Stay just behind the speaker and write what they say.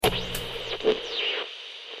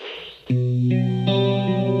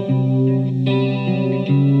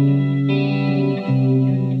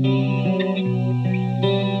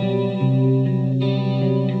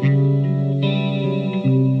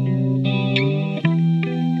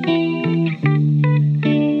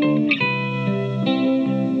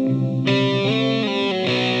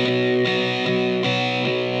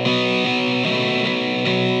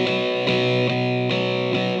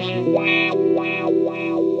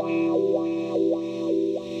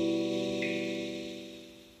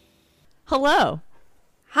Hello,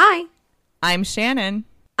 Hi, I'm Shannon,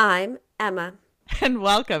 I'm Emma. and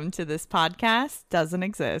welcome to This Podcast Doesn't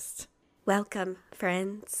Exist. Welcome,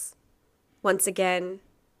 friends. Once again,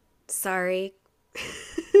 sorry.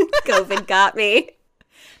 COVID got me.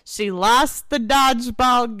 She lost the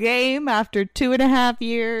dodgeball game after 2.5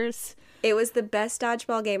 years. It was the best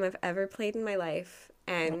dodgeball game I've ever played in my life,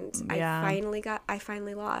 and Yeah. I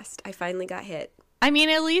finally lost. I finally got hit. I mean,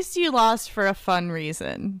 at least you lost for a fun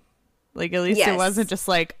reason. Like, at least Yes. it wasn't just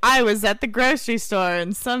like, I was at the grocery store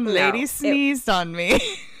and some lady sneezed on me.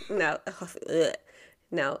 No. Ugh.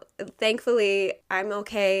 No. Thankfully, I'm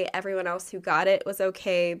okay. Everyone else who got it was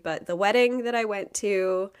okay, but the wedding that I went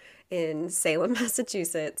to in Salem,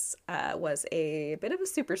 Massachusetts, was a bit of a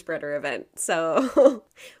super spreader event. So,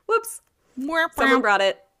 whoops. Someone brought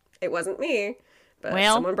it. It wasn't me, but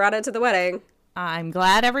someone brought it to the wedding. I'm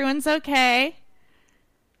glad everyone's okay.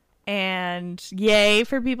 And yay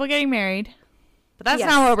for people getting married. But that's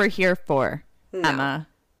not what we're here for, No. Emma.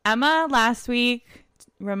 Emma last week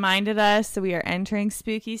reminded us that we are entering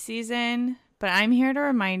spooky season. But I'm here to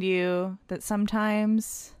remind you that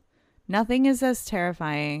sometimes nothing is as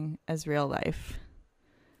terrifying as real life.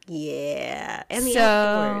 Yeah. And the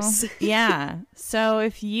outdoors. Yeah. So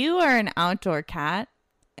if you are an outdoor cat,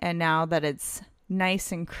 and now that it's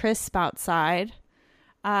nice and crisp outside,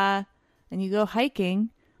 and you go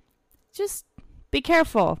hiking, just be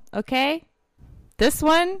careful, okay? This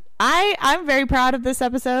one, I'm very proud of this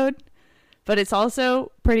episode, but it's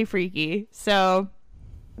also pretty freaky. So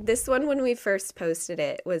This one, when we first posted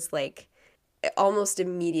it, was like almost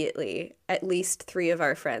immediately, at least 3 of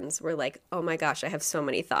our friends were like, oh my gosh, I have so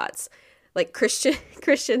many thoughts. Like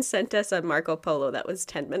Christian sent us a Marco Polo that was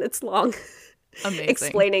 10 minutes long. amazing.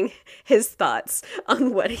 Explaining his thoughts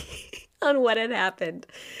on what had happened.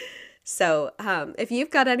 So if you've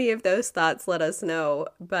got any of those thoughts, let us know.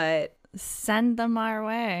 But Send them our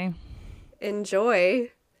way. enjoy,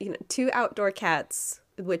 2 outdoor cats,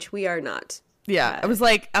 which we are not. Yeah, I was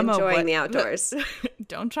like, Emma, enjoying the outdoors.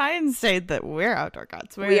 Don't try and say that we're outdoor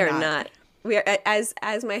cats. We are not. We are, as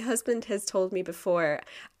my husband has told me before,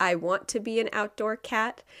 I want to be an outdoor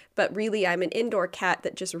cat, but really I'm an indoor cat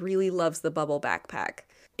that just really loves the bubble backpack.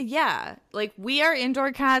 Yeah, like we are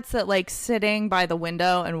indoor cats that like sitting by the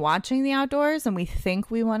window and watching the outdoors, and we think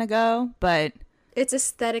we want to go, but It's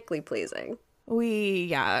aesthetically pleasing.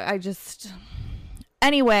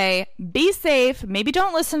 Anyway, be safe. Maybe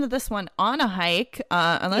don't listen to this one on a hike,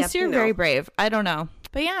 unless you're very brave. I don't know.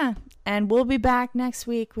 But yeah, and we'll be back next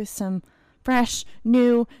week with some fresh,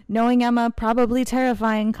 new, knowing Emma, probably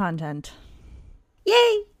terrifying content.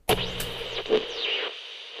 Yay!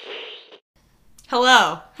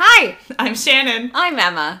 Hello. Hi! I'm Shannon. I'm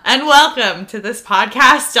Emma. And welcome to This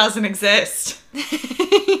Podcast Doesn't Exist.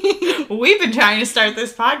 We've been trying to start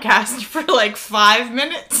this podcast for like 5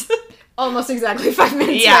 minutes. Almost exactly 5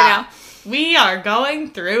 minutes Yeah. right now. We are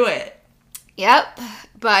going through it. Yep,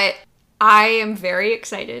 but I am very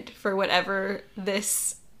excited for whatever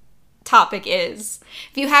this topic is.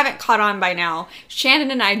 If you haven't caught on by now,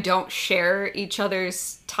 Shannon and I don't share each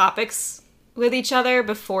other's topics with each other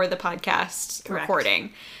before the podcast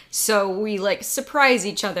recording. So we like surprise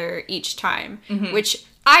each other each time, which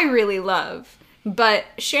I really love. But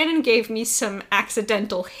Shannon gave me some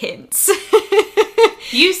accidental hints.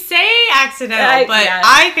 You say accidental, but yeah.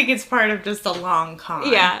 I think it's part of just a long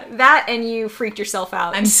con. Yeah, that and you freaked yourself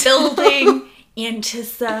out. I'm building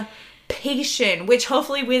anticipation, which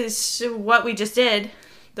hopefully with what we just did,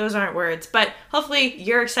 those aren't words, but hopefully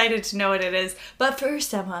you're excited to know what it is. But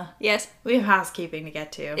first, Emma. Yes? We have housekeeping to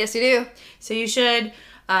get to. Yes, you do. So you should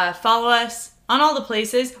follow us on all the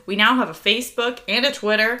places. We now have a Facebook and a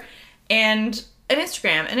Twitter and an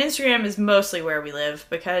Instagram. And Instagram is mostly where we live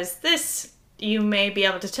because this, you may be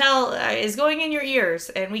able to tell, is going in your ears.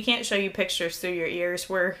 And we can't show you pictures through your ears.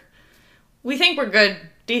 We think we're good,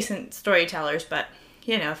 decent storytellers, but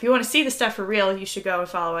if you want to see the stuff for real, you should go and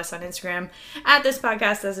follow us on Instagram at This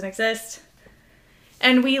Podcast Doesn't Exist.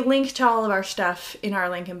 And we link to all of our stuff in our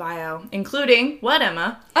link in bio, including, what,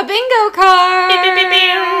 Emma? A bingo card! Beep, beep, beep,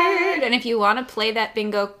 beep. And if you want to play that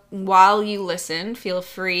bingo while you listen, feel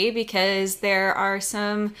free, because there are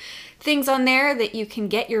some things on there that you can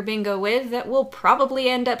get your bingo with that we'll probably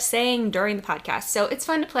end up saying during the podcast. So it's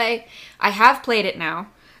fun to play. I have played it now,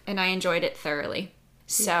 and I enjoyed it thoroughly.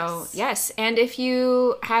 So, yes. And if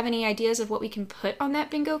you have any ideas of what we can put on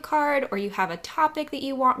that bingo card, or you have a topic that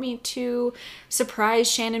you want me to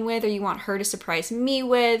surprise Shannon with, or you want her to surprise me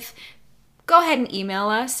with, go ahead and email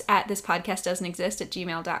us at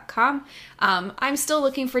thispodcastdoesn'texist@gmail.com. I'm still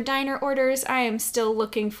looking for diner orders. I am still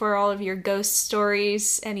looking for all of your ghost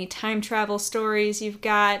stories, any time travel stories you've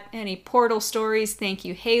got, any portal stories. Thank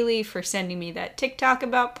you, Haley, for sending me that TikTok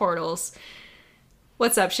about portals.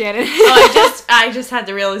 What's up, Shannon? I just had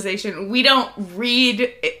the realization we don't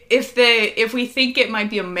read if we think it might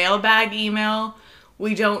be a mailbag email,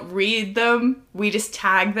 we don't read them. We just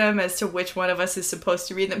tag them as to which one of us is supposed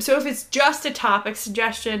to read them. So if it's just a topic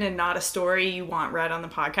suggestion and not a story you want read on the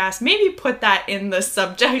podcast, maybe put that in the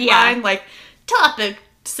subject line, like topic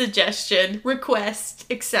suggestion, request,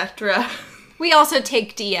 etc. We also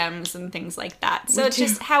take DMs and things like that. So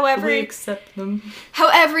just however... We accept them.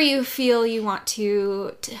 However you feel you want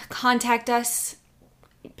to contact us.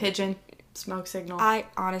 Pigeon. Smoke signal. I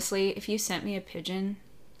honestly, if you sent me a pigeon,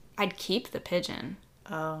 I'd keep the pigeon.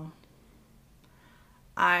 Oh.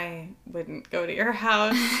 I wouldn't go to your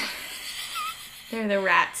house. They're the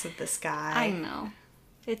rats of the sky. I know.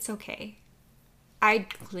 It's okay.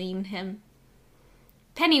 I'd clean him.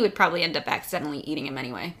 Penny would probably end up accidentally eating him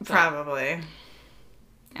anyway. Probably.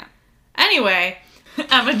 Yeah. Anyway,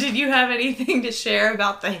 Emma, did you have anything to share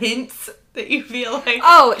about the hints that you feel like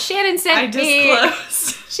Shannon sent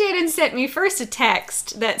Shannon sent me first a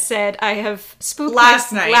text that said, I have spooked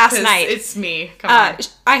last night. It's me. Come on.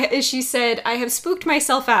 She said, I have spooked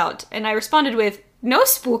myself out. And I responded with, no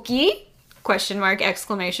spooky, ?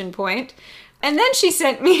 Exclamation point. And then she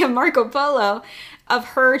sent me a Marco Polo of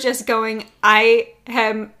her just going, I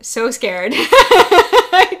am so scared.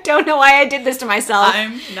 I don't know why I did this to myself.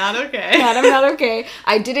 I'm not okay. I'm not okay.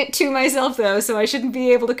 I did it to myself, though, so I shouldn't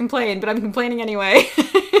be able to complain, but I'm complaining anyway.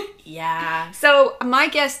 Yeah. So my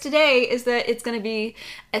guess today is that it's going to be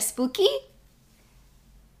a spooky.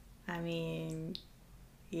 I mean,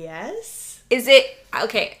 yes. Is it...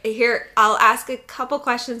 Okay, here, I'll ask a couple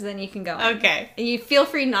questions, then you can go on. Okay. And you feel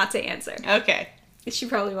free not to answer. Okay. She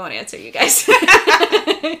probably won't answer, you guys.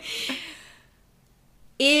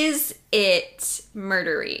 Is it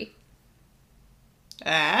murdery?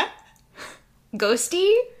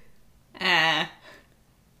 Ghosty?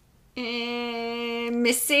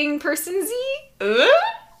 Missing personsy?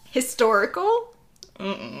 Historical?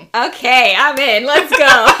 Mm-mm. Okay, I'm in. Let's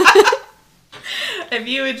go. If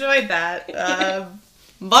you enjoyed that,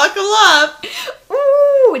 buckle up.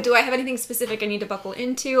 Ooh, do I have anything specific I need to buckle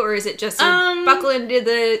into, or is it just buckle into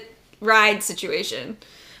the ride situation?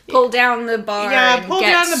 Pull down the bar. Yeah, pull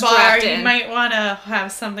down the bar. In. You might want to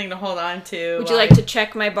have something to hold on to. Would you like to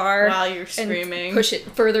check my bar while you're screaming? And push it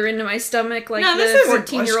further into my stomach like no, the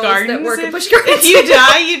 14-year-olds that work at Busch If Gardens? you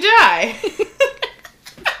die, you die.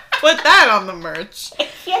 Put that on the merch.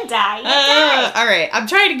 If you die, you die. All right, I'm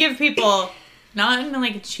trying to give people, not in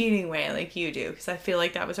like a cheating way like you do, because I feel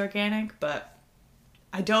like that was organic, but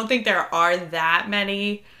I don't think there are that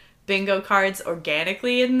many bingo cards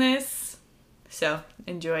organically in this. So,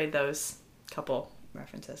 enjoy those couple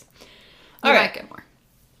references. All right, get more.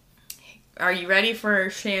 Are you ready for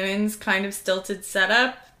Shannon's kind of stilted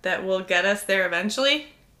setup that will get us there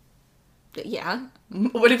eventually? Yeah.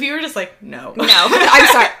 What if you were just like, no? No, I'm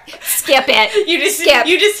sorry. Skip it. You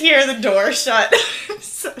just hear the door shut.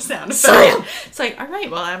 Sound effect. It's like, all right,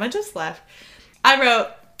 well, Emma just left. I wrote,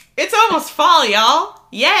 it's almost fall, y'all.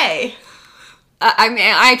 Yay.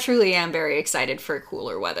 I truly am very excited for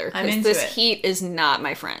cooler weather. I'm into this it. heat is not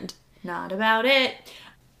my friend. Not about it.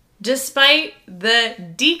 Despite the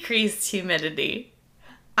decreased humidity,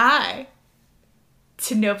 I,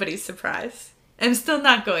 to nobody's surprise, am still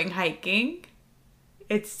not going hiking.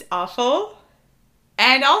 It's awful.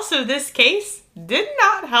 And also, this case did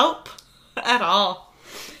not help at all.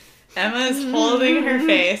 Emma's holding her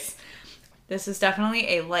face. This is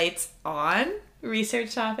definitely a lights on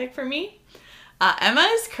research topic for me. Emma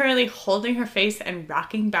is currently holding her face and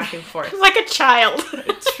rocking back and forth. Like a child.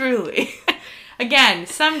 Truly. Again,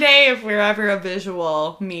 someday if we're ever a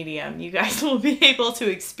visual medium, you guys will be able to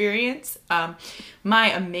experience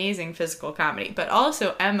my amazing physical comedy, but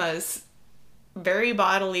also Emma's very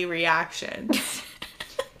bodily reactions.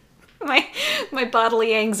 my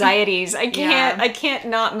bodily anxieties. I can't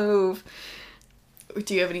not move.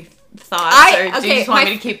 Do you have any thoughts, or do you just want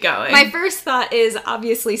me to keep going? My first thought is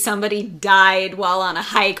obviously somebody died while on a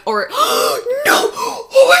hike, or no!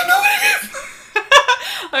 Oh, I know what it is!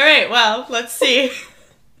 All right, well, let's see.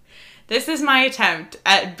 This is my attempt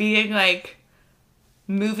at being like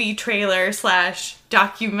movie trailer /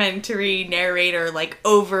 documentary narrator, like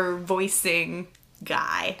over voicing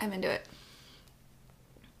guy. I'm into it.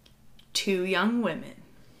 2 young women,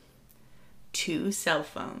 2 cell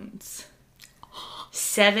phones,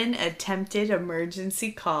 7 attempted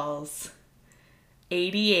emergency calls,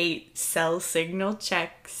 88 cell signal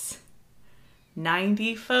checks,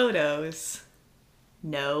 90 photos,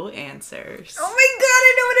 no answers. Oh my god,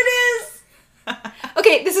 I know what it is!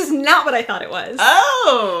 Okay, this is not what I thought it was.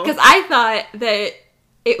 Oh! Because I thought that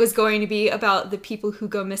it was going to be about the people who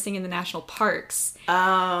go missing in the national parks.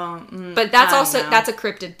 But that's that's a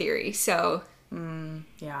cryptid theory, so...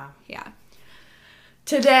 Yeah. Yeah.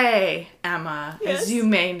 Today, Emma, Yes. as you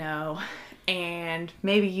may know, and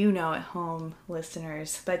maybe you know at home,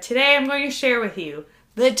 listeners, but today I'm going to share with you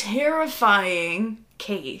the terrifying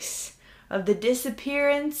case of the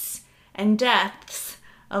disappearance and deaths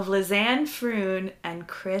of Lisanne Froon and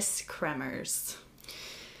Chris Kremers.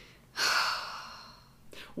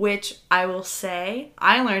 Which I will say,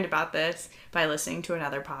 I learned about this by listening to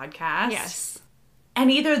another podcast. Yes. And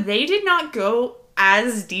either they did not go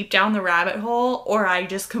as deep down the rabbit hole, or I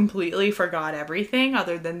just completely forgot everything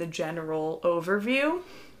other than the general overview.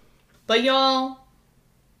 But y'all,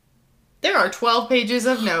 there are 12 pages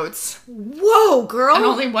of notes. Whoa, girl! And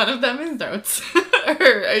only one of them is notes.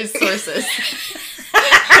 or is sources.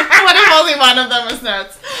 What if only one of them is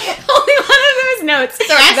notes? Only one of them is notes.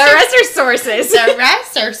 The rest are sources. The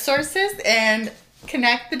rest are sources and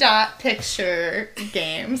connect the dot picture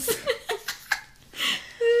games.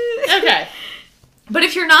 Okay. But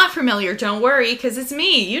if you're not familiar, don't worry, because it's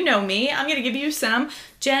me. You know me. I'm going to give you some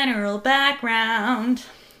general background.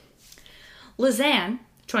 Lisanne,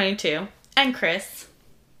 22, and Chris.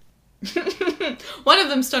 One of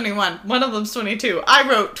them's 21. One of them's 22. I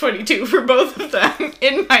wrote 22 for both of them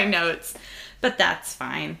in my notes. But that's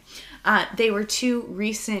fine. They were two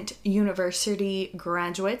recent university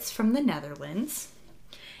graduates from the Netherlands.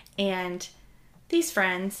 And these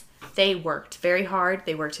friends, they worked very hard.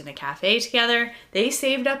 They worked in a cafe together. They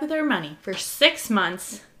saved up their money for 6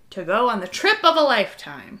 months to go on the trip of a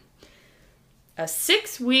lifetime. A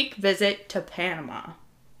 6-week visit to Panama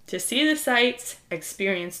to see the sights,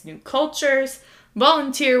 experience new cultures,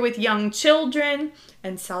 volunteer with young children,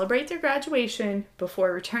 and celebrate their graduation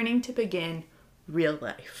before returning to begin real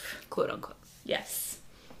life. Quote unquote. Yes.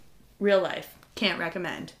 Real life. Can't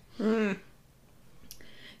recommend.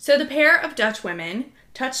 So the pair of Dutch women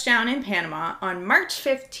touched down in Panama on March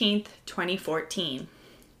 15th, 2014.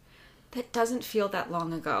 That doesn't feel that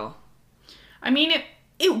long ago. I mean,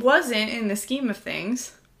 it wasn't in the scheme of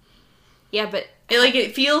things. Yeah, but...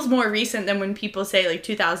 It feels more recent than when people say,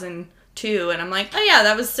 2002, and I'm like, oh yeah,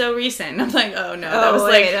 that was so recent. And I'm like, oh no, that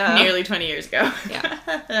was, nearly 20 years ago.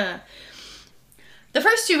 Yeah. The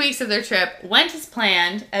first 2 weeks of their trip went as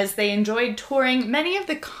planned as they enjoyed touring many of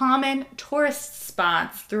the common tourist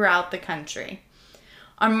spots throughout the country.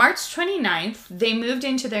 On March 29th, they moved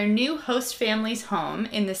into their new host family's home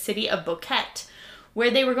in the city of Boquete,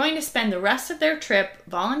 where they were going to spend the rest of their trip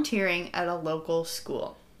volunteering at a local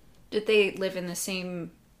school. Did they live in the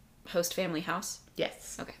same host family house?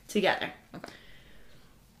 Yes. Okay. Together. Okay.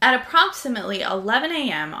 At approximately 11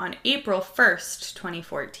 a.m. on April 1st,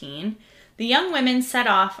 2014, the young women set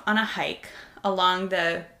off on a hike along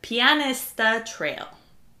the Pianista Trail,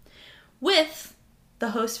 with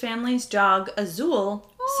the host family's dog, Azul,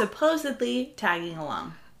 supposedly tagging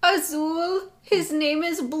along. Azul? His name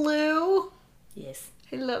is Blue? Yes.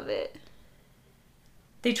 I love it.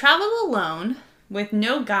 They traveled alone, with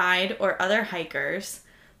no guide or other hikers,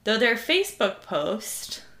 though their Facebook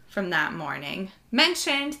post from that morning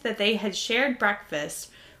mentioned that they had shared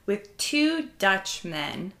breakfast with 2 Dutch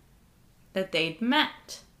men that they'd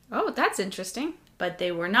met. Oh, that's interesting. But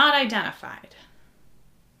they were not identified.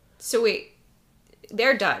 So wait,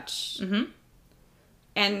 they're Dutch. Mm-hmm.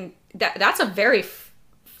 And that's a very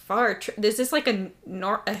far trip. Is this like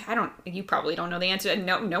you probably don't know the answer.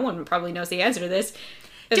 No one probably knows the answer to this.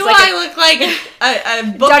 Do I look like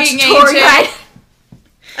a booking Dutch tour guide?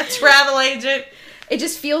 A travel agent? It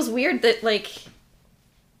just feels weird that,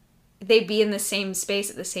 they'd be in the same space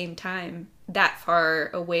at the same time, that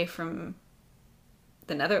far away from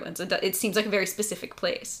the Netherlands. It seems like a very specific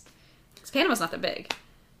place. Because Panama's not that big.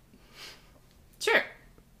 Sure.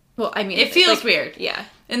 Well, I mean... It feels weird. Yeah.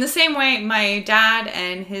 In the same way, my dad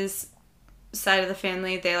and his side of the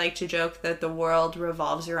family, they like to joke that the world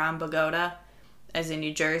revolves around Bogota, as in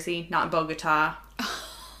New Jersey, not Bogota,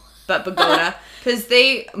 but Bogota. Because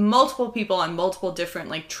multiple people on multiple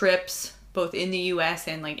different, trips, both in the U.S.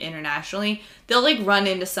 and, internationally, they'll, run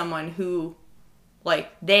into someone who,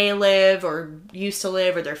 they live or used to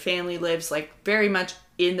live or their family lives, very much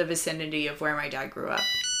in the vicinity of where my dad grew up.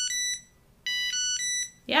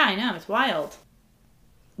 Yeah, I know. It's wild.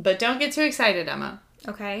 But don't get too excited, Emma.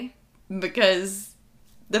 Okay. Because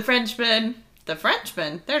the Frenchmen,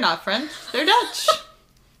 they're not French. They're Dutch.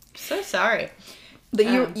 So sorry.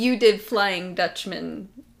 You did Flying Dutchman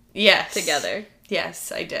yes. together.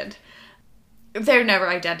 Yes, I did. They're never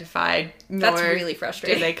identified. Nor That's really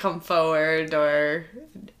frustrating. Do they come forward or...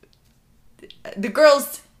 The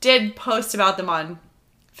girls did post about them on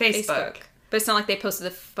Facebook. But it's not like they posted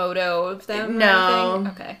a photo of them No. or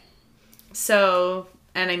anything? Okay. So,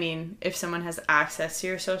 and I mean, if someone has access to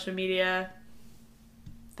your social media,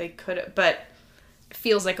 they could, but... It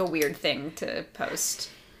feels like a weird thing to post.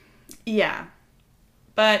 Yeah.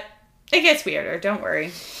 But it gets weirder, don't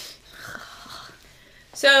worry.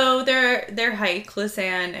 So their hike,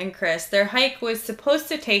 Lisanne and Chris, their hike was supposed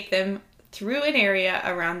to take them through an area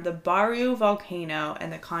around the Baru volcano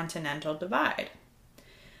and the Continental Divide.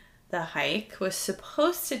 The hike was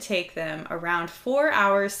supposed to take them around 4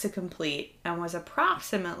 hours to complete and was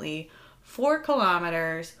approximately 4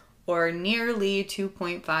 kilometers or nearly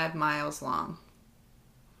 2.5 miles long.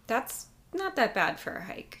 That's not that bad for a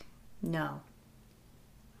hike. No.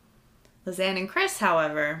 Lisanne and Chris,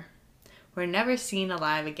 however, were never seen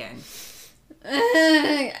alive again.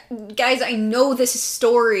 Guys, I know this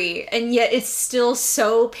story, and yet it's still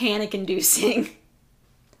so panic-inducing.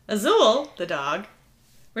 Azul, the dog,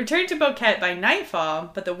 returned to Boquete by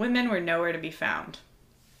nightfall, but the women were nowhere to be found.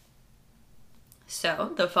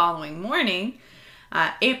 So, the following morning,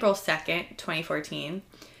 April 2nd, 2014,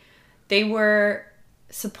 they were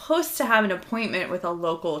supposed to have an appointment with a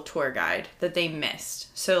local tour guide that they missed.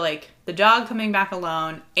 So, like, the dog coming back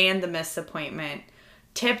alone and the missed appointment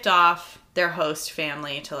tipped off their host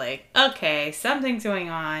family to, like, okay, something's going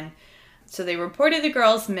on. So they reported the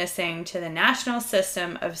girls missing to the National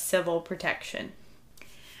System of Civil Protection.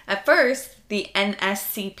 At first, the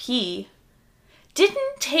NSCP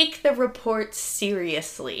didn't take the report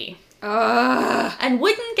seriously. And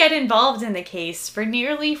wouldn't get involved in the case for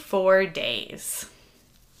nearly 4 days.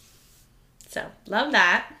 So, love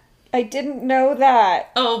that. I didn't know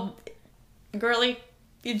that. Oh, girly,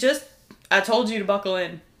 I told you to buckle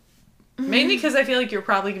in. Mainly because I feel like you're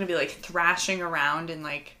probably going to be, like, thrashing around in,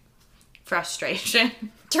 like, frustration.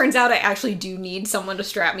 Turns out I actually do need someone to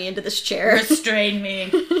strap me into this chair. Restrain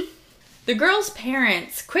me. The girls'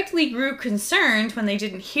 parents quickly grew concerned when they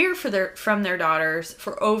didn't hear from their daughters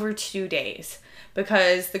for over 2 days,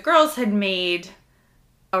 because the girls had made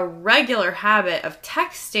a regular habit of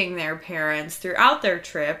texting their parents throughout their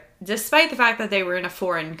trip, despite the fact that they were in a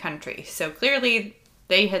foreign country. So clearly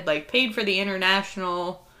they had, like, paid for the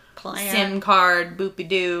international plan. SIM card,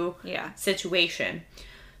 boopy-doo situation.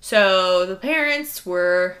 So the parents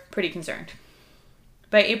were pretty concerned.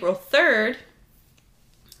 By April 3rd,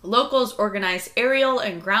 locals organized aerial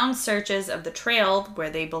and ground searches of the trail where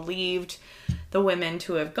they believed the women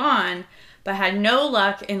to have gone, but had no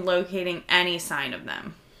luck in locating any sign of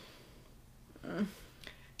them.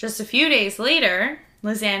 Just a few days later,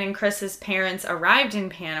 Lisanne and Chris's parents arrived in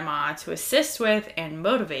Panama to assist with and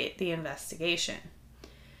motivate the investigation.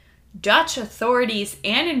 Dutch authorities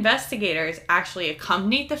and investigators actually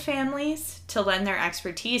accompanied the families to lend their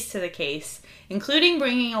expertise to the case, including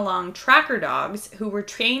bringing along tracker dogs who were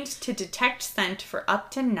trained to detect scent for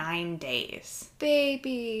up to 9 days.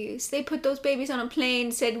 Babies. They put those babies on a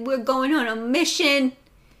plane, said, we're going on a mission.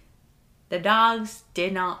 The dogs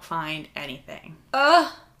did not find anything.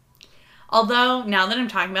 Although, now that I'm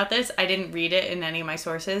talking about this, I didn't read it in any of my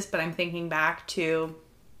sources, but I'm thinking back to,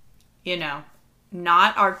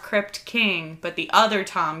 not our crypt king, but the other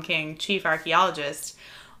Tom King, chief archaeologist,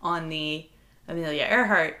 on the Amelia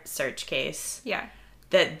Earhart search case. Yeah.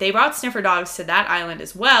 That they brought sniffer dogs to that island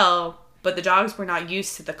as well, but the dogs were not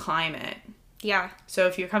used to the climate. Yeah. So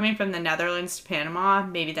if you're coming from the Netherlands to Panama,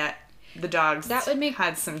 maybe the dogs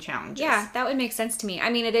had some challenges. Yeah, that would make sense to me. I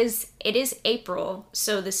mean, it is April,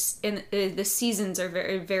 so the seasons are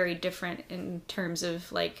very, very different in terms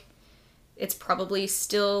of, like, it's probably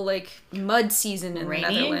still, like, mud season in the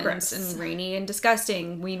Netherlands and rainy and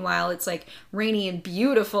disgusting. Meanwhile, it's, like, rainy and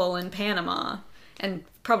beautiful in Panama and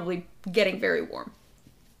probably getting very warm.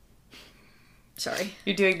 Sorry.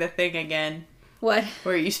 You're doing the thing again. What?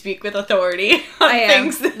 Where you speak with authority on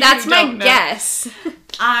things that That's you my don't know. guess.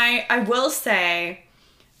 I will say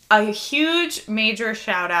a huge major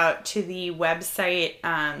shout out to the website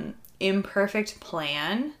Imperfect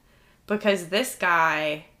Plan, because this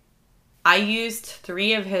guy, I used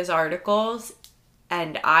 3 of his articles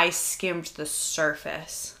and I skimmed the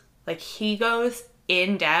surface. Like, he goes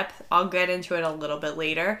in depth. I'll get into it a little bit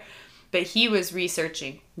later, but he was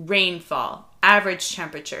researching rainfall, average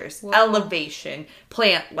temperatures, elevation,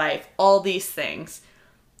 plant life, all these things.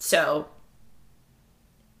 So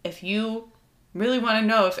if you really want to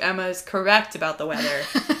know if Emma is correct about the weather,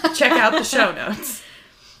 check out the show notes.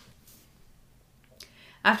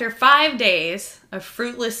 After 5 days of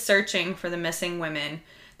fruitless searching for the missing women,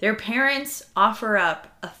 their parents offer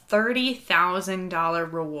up a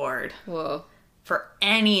 $30,000 reward Whoa. for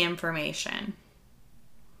any information.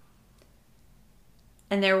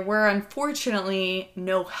 And there were, unfortunately,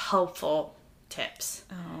 no helpful tips.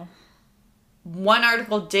 Oh. One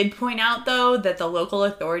article did point out, though, that the local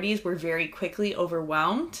authorities were very quickly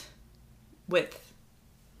overwhelmed with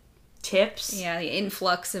tips. Yeah, the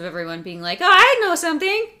influx of everyone being like, oh, I know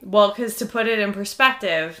something. Well, because to put it in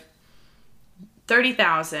perspective,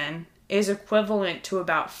 30,000 is equivalent to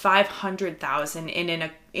about 500,000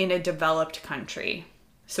 in a developed country.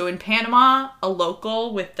 So in Panama, a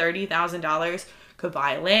local with $30,000 could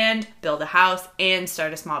buy land, build a house, and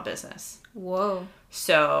start a small business. Whoa.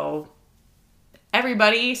 So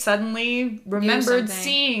everybody suddenly remembered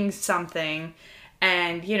seeing something.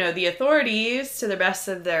 And, the authorities, to the best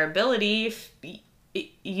of their ability,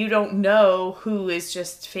 you don't know who is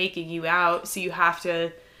just faking you out. So you have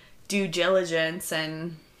to due diligence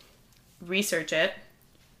and research it.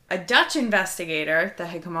 A Dutch investigator that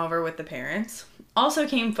had come over with the parents also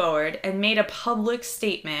came forward and made a public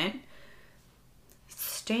statement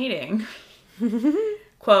stating,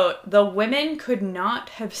 quote, "The women could not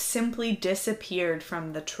have simply disappeared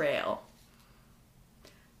from the trail."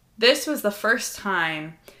 This was the first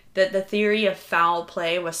time that the theory of foul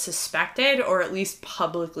play was suspected or at least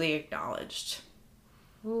publicly acknowledged.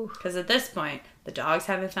 Because at this point, the dogs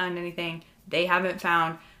haven't found anything. They haven't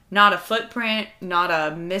found not a footprint, not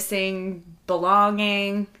a missing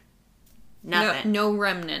belonging, nothing. No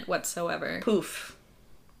remnant whatsoever. Poof.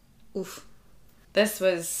 Oof. This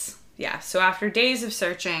was, so after days of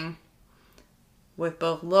searching with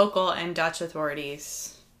both local and Dutch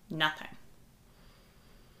authorities, nothing.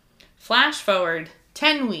 Flash forward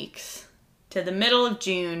 10 weeks to the middle of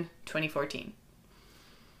June 2014.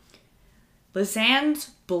 Lizanne's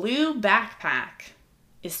blue backpack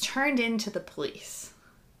is turned in to the police.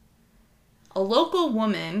 A local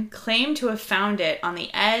woman claimed to have found it on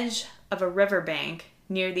the edge of a riverbank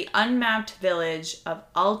near the unmapped village of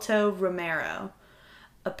Alto Romero,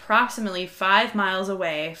 approximately 5 miles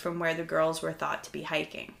away from where the girls were thought to be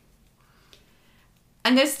hiking.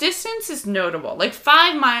 And this distance is notable.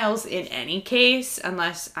 5 miles in any case,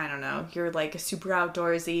 unless, I don't know, you're like a super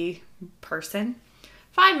outdoorsy person.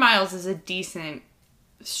 5 miles is a decent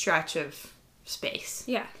stretch of space.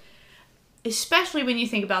 Yeah. Especially when you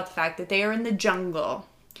think about the fact that they are in the jungle.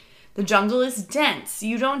 The jungle is dense.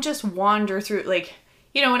 You don't just wander through,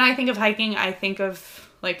 when I think of hiking, I think of,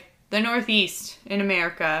 the Northeast in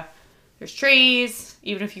America. There's trees.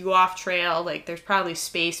 Even if you go off trail, there's probably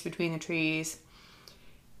space between the trees.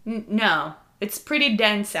 No, it's pretty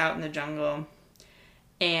dense out in the jungle.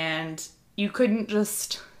 And you couldn't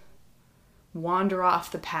just wander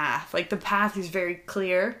off the path. The path is very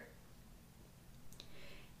clear.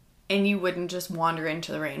 And you wouldn't just wander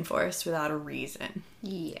into the rainforest without a reason.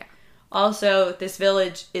 Yeah. Also, this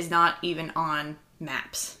village is not even on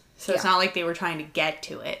maps. So it's not like they were trying to get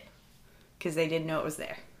to it. Because they didn't know it was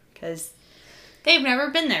there. Because they've never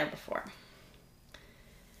been there before.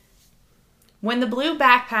 When the blue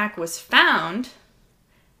backpack was found,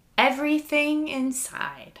 everything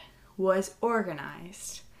inside was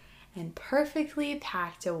organized and perfectly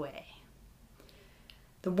packed away.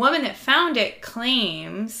 The woman that found it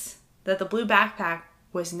claims that the blue backpack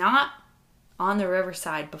was not on the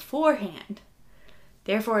riverside beforehand.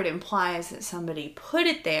 Therefore, it implies that somebody put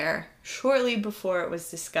it there shortly before it was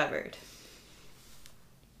discovered.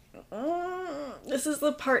 This is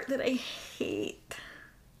the part that I hate.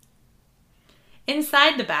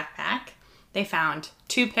 Inside the backpack, they found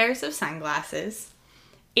 2 pairs of sunglasses,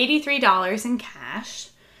 $83 in cash,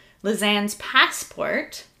 Lizanne's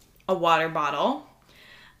passport, a water bottle,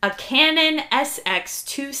 a Canon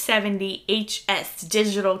SX270HS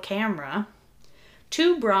digital camera,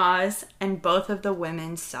 2 bras, and both of the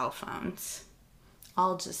women's cell phones.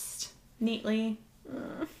 All just neatly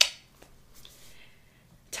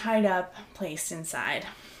tied up, placed inside.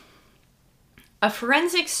 A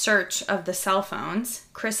forensic search of the cell phones,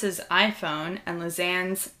 Chris's iPhone and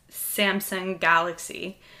Lizanne's Samsung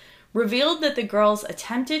Galaxy, revealed that the girls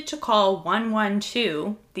attempted to call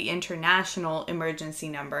 112, the international emergency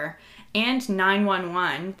number, and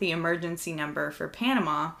 911, the emergency number for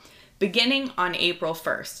Panama, beginning on April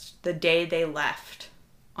 1st, the day they left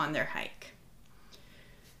on their hike.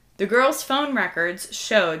 The girls' phone records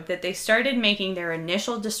showed that they started making their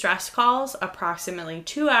initial distress calls approximately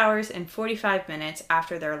 2 hours and 45 minutes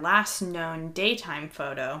after their last known daytime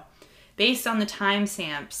photo, based on the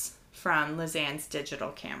timestamps from Lizanne's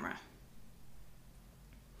digital camera.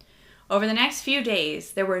 Over the next few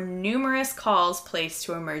days, there were numerous calls placed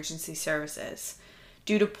to emergency services.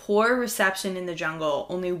 Due to poor reception in the jungle,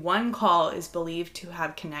 only one call is believed to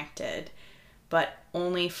have connected, but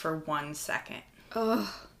only for 1 second.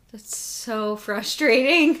 Oh, that's so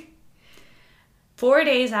frustrating. 4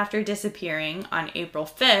 days after disappearing, on April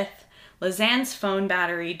 5th, Lizanne's phone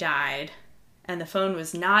battery died, and the phone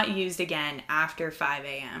was not used again after 5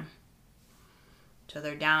 a.m. So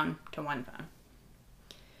they're down to one phone.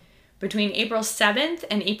 Between April 7th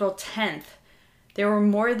and April 10th, there were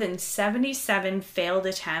more than 77 failed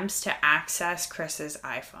attempts to access Chris's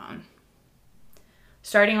iPhone.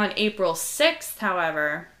 Starting on April 6th,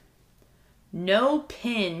 however, no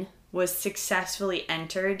PIN was successfully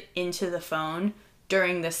entered into the phone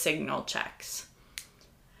during the signal checks.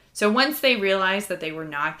 So once they realized that they were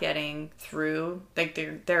not getting through,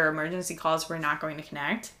 like their emergency calls were not going to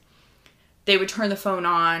connect, they would turn the phone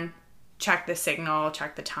on, check the signal,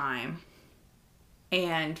 check the time.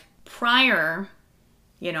 And prior,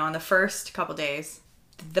 on the first couple days,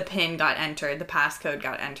 the PIN got entered, the passcode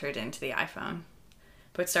got entered into the iPhone.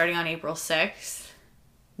 But starting on April 6th,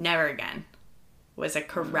 never again was a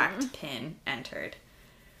correct PIN entered.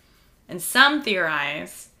 And some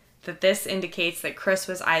theorize that this indicates that Chris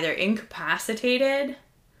was either incapacitated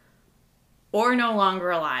or no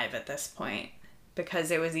longer alive at this point,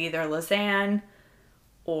 because it was either Lizanne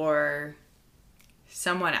or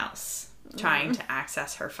someone else trying to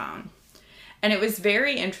access her phone. And it was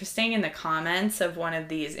very interesting in the comments of one of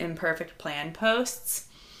these imperfect plan posts.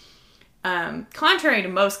 Contrary to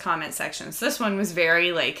most comment sections, this one was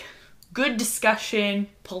very good discussion,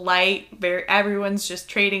 polite, everyone's just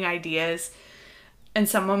trading ideas. And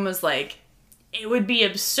someone was like, it would be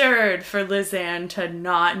absurd for Lizanne to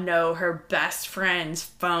not know her best friend's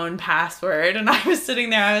phone password. And I was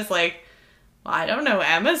sitting there, I was like, well, I don't know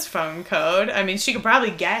Emma's phone code. I mean, she could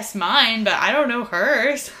probably guess mine, but I don't know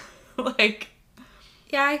hers.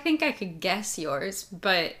 Yeah, I think I could guess yours,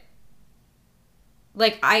 but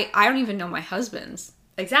I don't even know my husband's.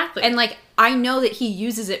 Exactly. And I know that he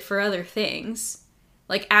uses it for other things.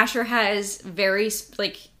 Asher has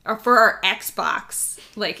for our Xbox,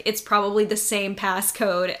 it's probably the same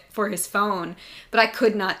passcode for his phone, but I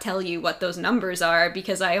could not tell you what those numbers are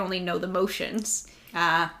because I only know the motions.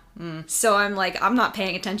 So I'm not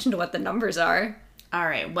paying attention to what the numbers are. All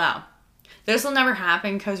right, well, this will never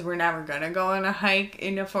happen because we're never going to go on a hike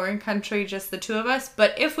in a foreign country, just the two of us.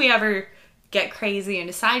 But if we ever get crazy and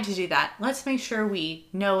decide to do that, let's make sure we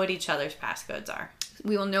know what each other's passcodes are.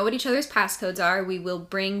 We will know what each other's passcodes are.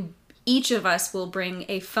 Each of us will bring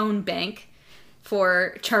a phone bank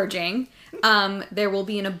for charging. There will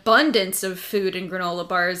be an abundance of food and granola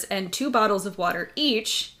bars and 2 bottles of water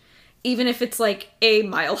each, even if it's a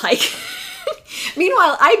mile hike.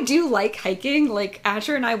 Meanwhile, I do like hiking.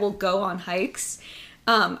 Asher and I will go on hikes.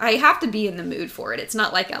 I have to be in the mood for it. It's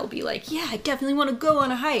not I'll be yeah, I definitely want to go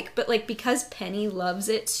on a hike. But because Penny loves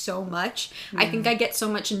it so much, I think I get so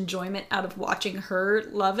much enjoyment out of watching her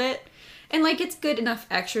love it. And it's good enough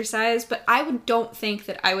exercise, but don't think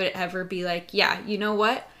that I would ever be yeah, you know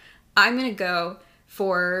what? I'm going to go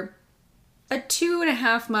for a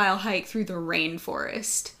 2.5 mile hike through the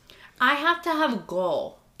rainforest. I have to have a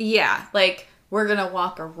goal. Yeah. We're going to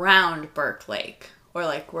walk around Burke Lake. Or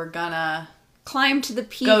we're going to climb to the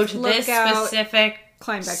peak, go to this specific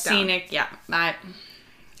climb back scenic down. Yeah.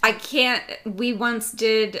 I can't. We once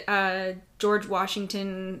did George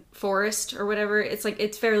Washington Forest or whatever.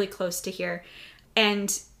 It's fairly close to here,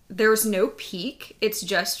 and there's no peak. It's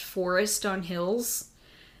just forest on hills,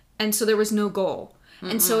 and so there was no goal.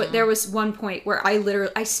 And so there was one point where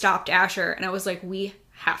I stopped Asher and I was like, we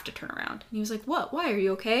have to turn around. And he was like, what? Why? Are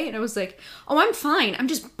you okay? And I was like, oh, I'm fine. I'm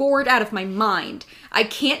just bored out of my mind. I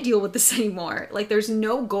can't deal with this anymore. There's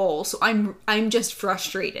no goal. So I'm just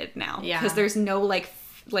frustrated now. Yeah. Because there's no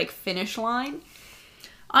finish line.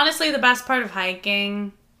 Honestly, the best part of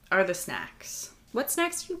hiking are the snacks. What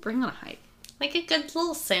snacks do you bring on a hike? A good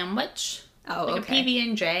little sandwich. Oh, okay. A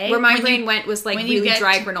PB&J. Where my brain went was really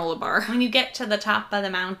dry granola bar. When you get to the top of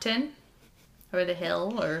the mountain or the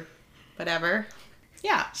hill or whatever.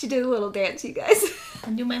 Yeah. She did a little dance, you guys. I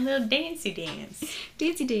do my little dancey dance.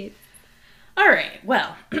 Dancey dance. All right.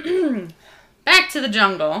 Well, back to the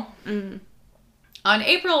jungle. On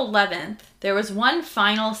April 11th, there was one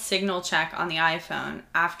final signal check on the iPhone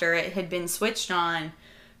after it had been switched on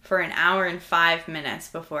for an hour and 5 minutes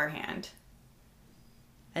beforehand.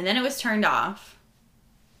 And then it was turned off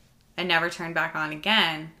and never turned back on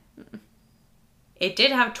again. It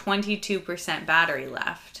did have 22% battery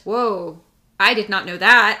left. Whoa. I did not know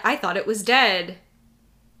that. I thought it was dead.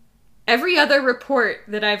 Every other report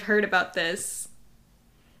that I've heard about this,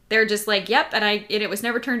 they're just like, yep, and it was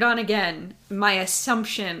never turned on again. My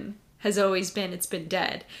assumption has always been it's been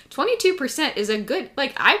dead. 22% is a good,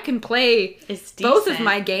 like, I can play both of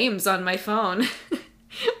my games on my phone.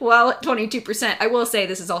 Well, at 22%. I will say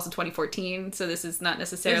this is also 2014, so this is not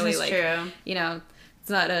necessarily true. You know, it's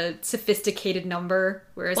not a sophisticated number.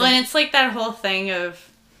 Whereas and it's like that whole thing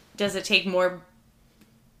of, does it take more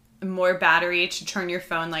battery to turn your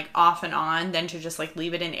phone like off and on than to just like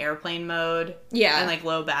leave it in airplane mode? Yeah. And like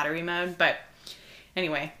low battery mode. But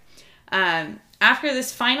anyway, after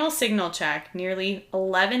this final signal check, nearly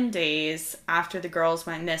 11 days after the girls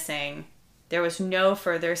went missing, there was no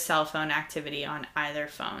further cell phone activity on either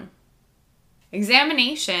phone.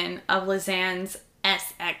 Examination of Lizanne's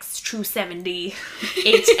SX270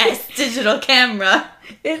 HS digital camera.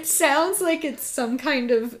 It sounds like it's some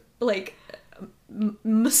kind of like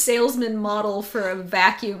salesman model for a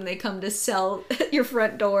vacuum they come to sell at your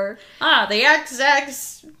front door. The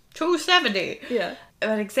XX270. Yeah.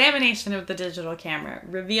 An examination of the digital camera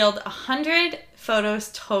revealed 100 photos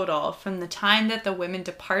total from the time that the women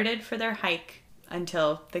departed for their hike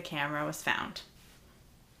until the camera was found.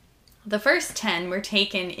 The first 10 were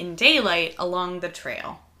taken in daylight along the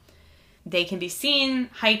trail. They can be seen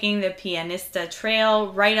hiking the Pianista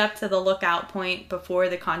Trail right up to the lookout point before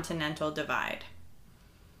the Continental Divide.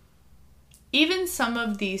 Even some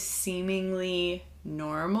of these seemingly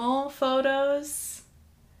normal photos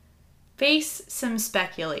face some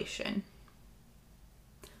speculation.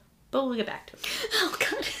 But we'll get back to it. Oh,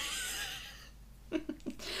 God.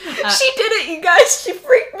 She did it, you guys. She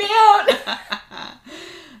freaked me out.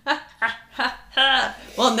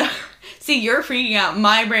 Well, no. See, you're freaking out.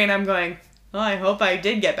 My brain, I'm going, oh, I hope I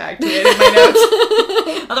did get back to it in my notes.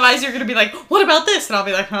 Otherwise, you're going to be like, what about this? And I'll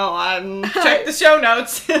be like, oh, check the show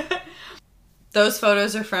notes. Those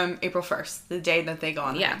photos are from April 1st, the day that they go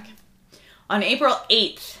on the hike. On April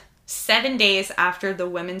 8th, 7 days after the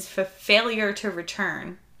women's failure to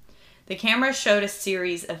return, the camera showed a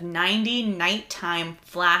series of 90 nighttime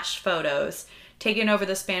flash photos taken over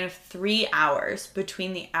the span of 3 hours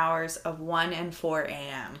between the hours of 1 and 4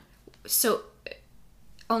 a.m. So,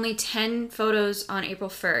 only 10 photos on April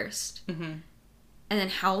 1st. Mm-hmm. And then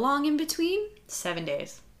how long in between? 7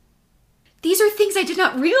 days. These are things I did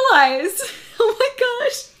not realize. Oh my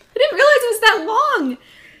gosh. I didn't realize it was that long.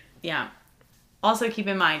 Yeah. Also keep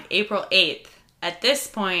in mind, April 8th, at this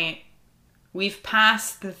point, we've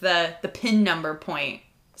passed the PIN number point.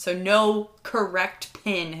 So no correct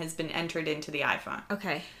PIN has been entered into the iPhone.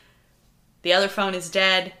 Okay. The other phone is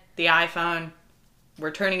dead. The iPhone, we're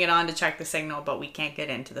turning it on to check the signal, but we can't get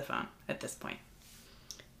into the phone at this point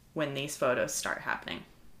when these photos start happening.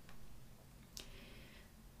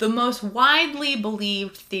 The most widely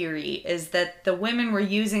believed theory is that the women were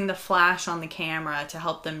using the flash on the camera to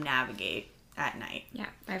help them navigate at night. Yeah,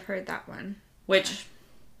 I've heard that one. Which,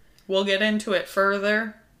 we'll get into it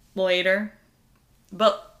further later.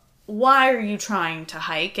 But why are you trying to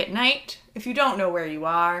hike at night? If you don't know where you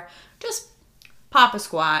are, just pop a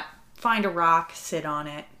squat, find a rock, sit on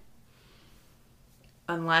it.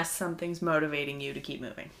 Unless something's motivating you to keep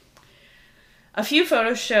moving. A few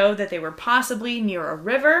photos show that they were possibly near a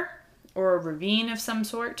river or a ravine of some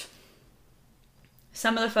sort.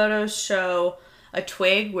 Some of the photos show a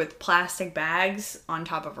twig with plastic bags on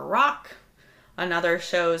top of a rock. Another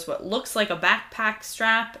shows what looks like a backpack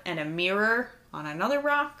strap and a mirror on another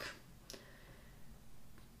rock.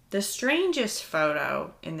 The strangest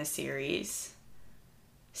photo in the series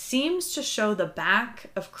seems to show the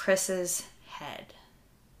back of Chris's head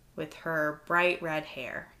with her bright red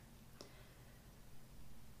hair.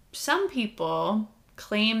 Some people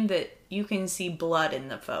claim that you can see blood in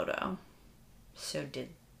the photo. So did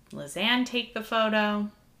Lizanne take the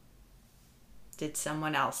photo? Did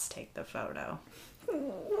someone else take the photo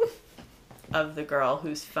of the girl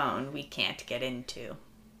whose phone we can't get into?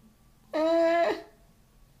 At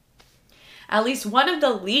least one of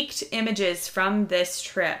the leaked images from this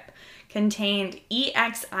trip contained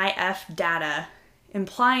EXIF data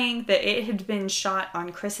implying that it had been shot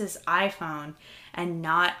on Chris's iPhone and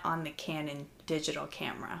not on the Canon digital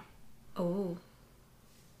camera. Oh.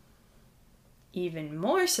 Even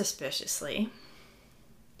more suspiciously,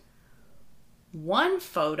 one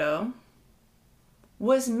photo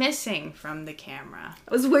was missing from the camera.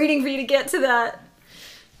 I was waiting for you to get to that.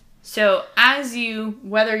 So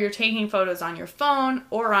whether you're taking photos on your phone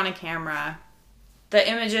or on a camera, the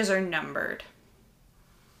images are numbered.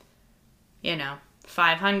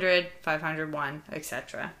 500, 501,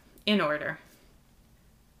 etc. in order.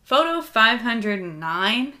 Photo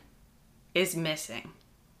 509 is missing.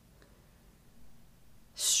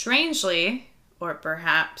 Strangely, or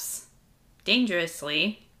perhaps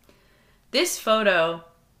dangerously, This photo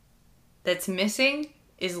that's missing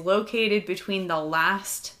is located between the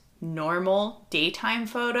last normal daytime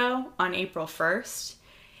photo on April 1st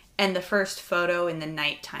and the first photo in the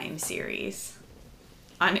nighttime series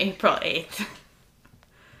on April 8th.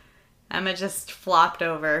 Emma just flopped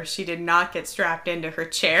over. She did not get strapped into her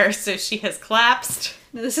chair, so she has collapsed.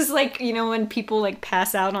 This is like, you know, when people like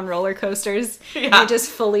pass out on roller coasters. Yeah. And they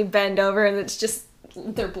just fully bend over and it's just,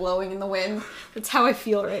 they're blowing in the wind. That's how I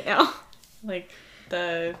feel right now. Like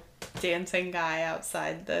the dancing guy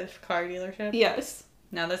outside the car dealership? Yes.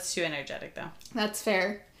 No, that's too energetic, though. That's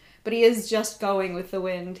fair. But he is just going with the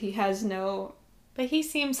wind. He has no... But he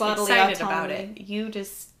seems bodily excited autonomy. about it. You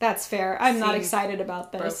just... That's fair. I'm not seem excited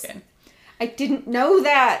about this. broken. I didn't know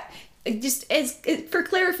that. Just for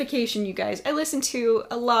clarification, you guys, I listen to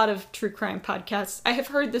a lot of true crime podcasts. I have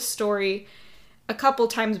heard this story a couple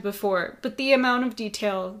times before, but the amount of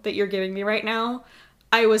detail that you're giving me right now,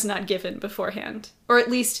 I was not given beforehand. Or at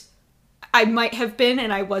least I might have been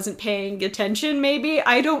and I wasn't paying attention, maybe.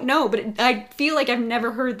 I don't know, but I feel like I've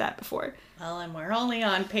never heard that before. Well, and we're only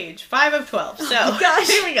on page 5 of 12, so Oh my gosh.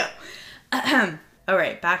 here we go. All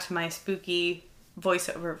right, back to my spooky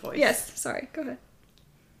voiceover voice. Yes, sorry, go ahead.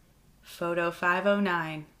 Photo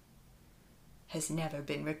 509 has never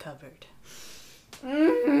been recovered.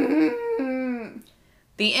 Mm-hmm.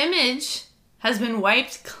 The image has been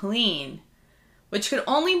wiped clean, which could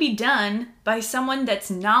only be done by someone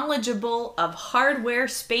that's knowledgeable of hardware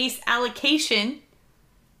space allocation,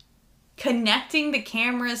 connecting the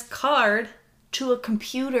camera's card to a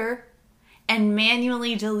computer, and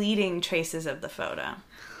manually deleting traces of the photo.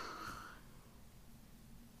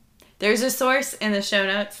 There's a source in the show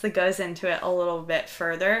notes that goes into it a little bit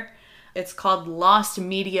further. It's called Lost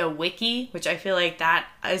Media Wiki, which I feel like that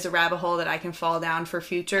is a rabbit hole that I can fall down for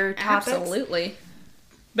future topics. Absolutely.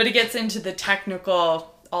 But it gets into the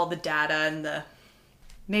technical, all the data, and the...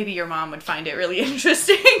 Maybe your mom would find it really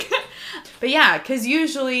interesting. But yeah, because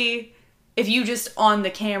usually if you just on the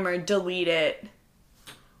camera delete it,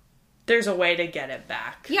 there's a way to get it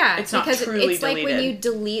back. Yeah, it's not because truly it's deleted. like when you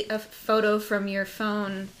delete a photo from your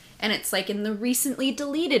phone and it's like in the recently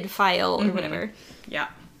deleted file or whatever. Yeah.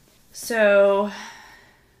 So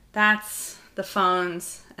that's the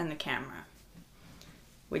phones and the camera,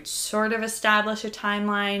 which sort of establish a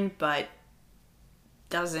timeline, but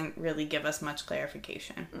doesn't really give us much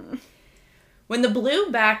clarification. When the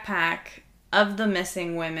blue backpack of the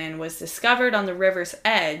missing women was discovered on the river's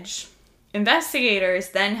edge, investigators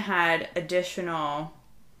then had additional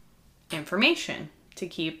information to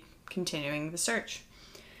keep continuing the search.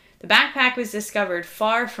 The backpack was discovered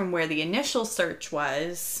far from where the initial search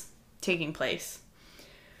was taking place,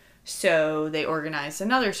 so they organized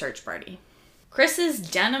another search party. Chris's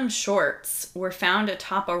denim shorts were found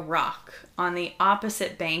atop a rock on the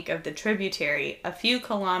opposite bank of the tributary, a few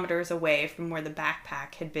kilometers away from where the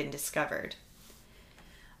backpack had been discovered.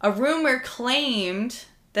 A rumor claimed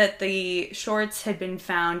that the shorts had been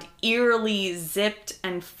found eerily zipped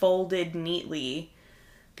and folded neatly,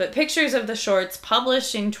 but pictures of the shorts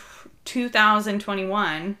published in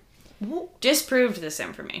 2021 disproved this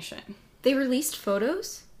information. They released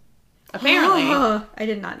photos? Apparently. Oh, I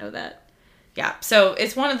did not know that. Yeah, so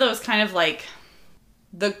it's one of those kind of like,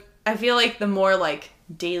 I feel like the more like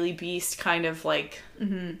Daily Beast kind of like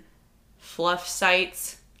fluff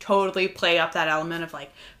sites totally play up that element of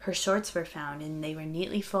like, her shorts were found and they were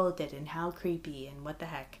neatly folded and how creepy and what the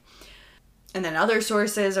heck. And then other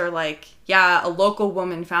sources are like, yeah, a local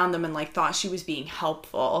woman found them and like thought she was being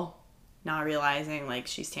helpful, not realizing like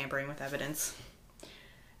she's tampering with evidence.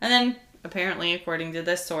 And then apparently, according to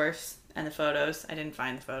this source and the photos, I didn't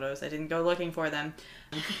find the photos, I didn't go looking for them.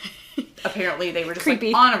 Apparently they were just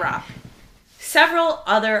creepy. like on a rock. Several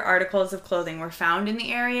other articles of clothing were found in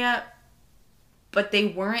the area, but they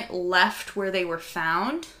weren't left where they were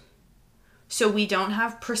found. So we don't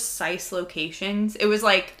have precise locations. It was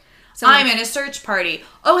like, I'm in a search party.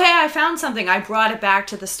 Oh, hey, I found something. I brought it back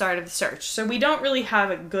to the start of the search. So we don't really have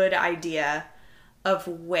a good idea of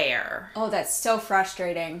where. Oh, that's so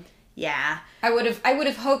frustrating. Yeah. I would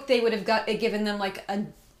have hoped they would have given them like a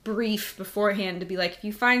brief beforehand to be like, if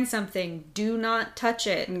you find something, do not touch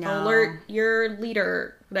it. No. Alert your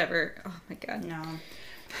leader, whatever. Oh my god. No.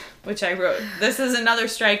 Which I wrote. This is another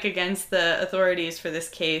strike against the authorities for this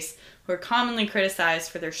case, who are commonly criticized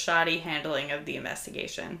for their shoddy handling of the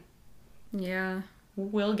investigation. Yeah.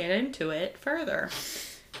 We'll get into it further.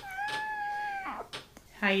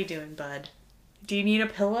 How you doing, bud? Do you need a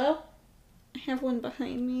pillow? I have one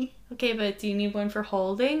behind me. Okay, but do you need one for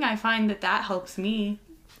holding? I find that helps me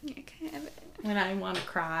I can have it. when I want to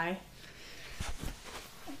cry.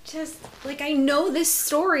 just, like, I know this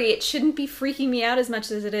story. It shouldn't be freaking me out as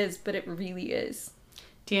much as it is, but it really is.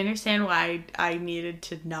 Do you understand why I needed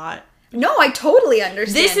to not... No, I totally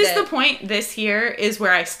understand. This is the point this year is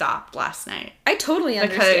where I stopped last night. I totally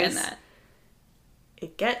understand that.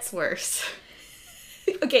 It gets worse.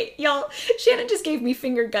 Okay, y'all, Shannon just gave me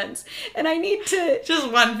finger guns, and I need to...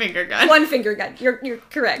 Just one finger gun. One finger gun. You're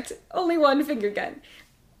correct. Only one finger gun.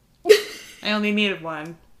 I only needed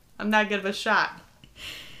one. I'm not good of a shot.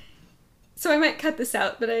 So I might cut this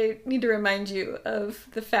out, but I need to remind you of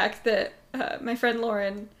the fact that my friend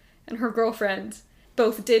Lauren and her girlfriend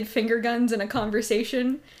both did finger guns in a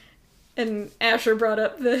conversation, and Asher brought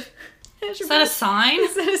up the... Is that a sign?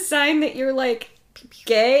 Is that a sign that you're, like,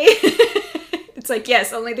 gay? It's like,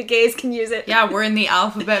 yes, only the gays can use it. Yeah, we're in the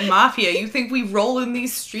alphabet mafia. You think we roll in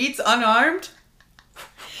these streets unarmed?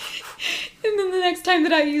 And then the next time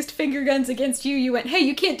that I used finger guns against you, you went, hey,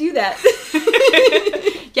 you can't do that.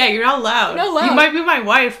 Yeah, you're not allowed. You're not allowed. You might be my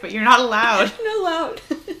wife, but you're not allowed. Not allowed.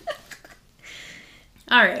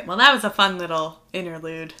 All right, well, that was a fun little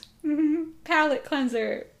interlude. Palate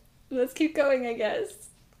cleanser. Let's keep going, I guess.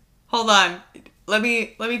 Hold on. Let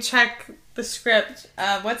me check the script.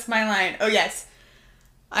 What's my line? Oh, yes.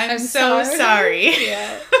 I'm so sorry.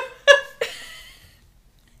 Yeah.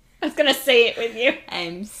 I was gonna say it with you.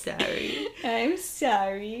 I'm sorry. I'm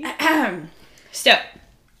sorry. So,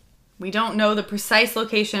 we don't know the precise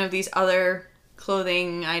location of these other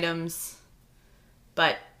clothing items,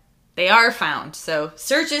 but they are found. So,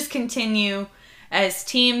 searches continue as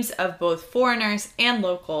teams of both foreigners and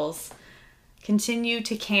locals continue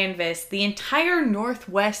to canvass the entire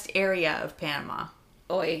northwest area of Panama.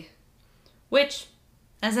 Oi. Which,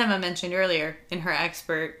 as Emma mentioned earlier in her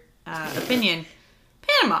expert opinion,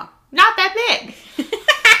 Panama, not that big.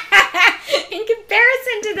 In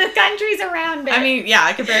comparison to the countries around it. I mean,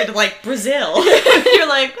 yeah, compared to, like, Brazil. You're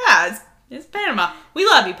like, yeah, it's Panama. We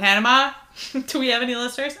love you, Panama. Do we have any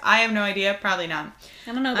listeners? I have no idea. Probably not.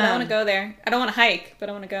 I don't know, but I want to go there. I don't want to hike, but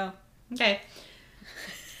I want to go. Okay.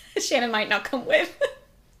 Shannon might not come with.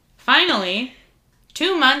 Finally,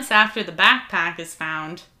 2 months after the backpack is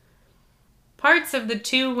found, parts of the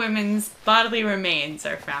two women's bodily remains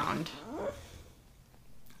are found.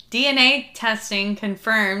 DNA testing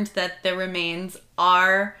confirmed that the remains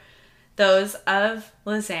are those of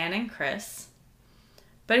Lizanne and Chris.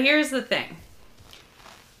 But here's the thing.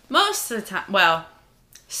 Most of the time, well,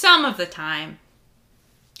 some of the time,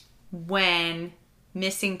 when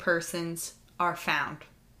missing persons are found,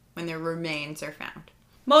 when their remains are found.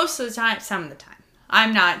 Most of the time, some of the time.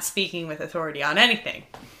 I'm not speaking with authority on anything.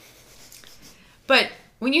 But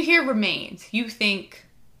when you hear remains, you think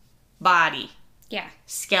body. Yeah.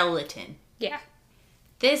 Skeleton. Yeah.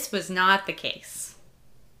 This was not the case.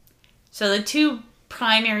 So the two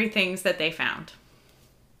primary things that they found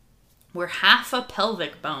were half a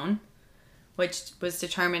pelvic bone, which was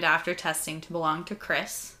determined after testing to belong to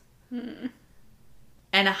Chris, and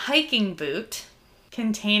a hiking boot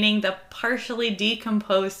containing the partially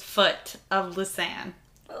decomposed foot of Lisanne.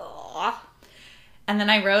 Aww. And then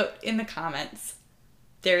I wrote in the comments,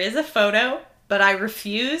 there is a photo, but I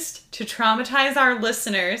refused to traumatize our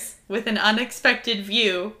listeners with an unexpected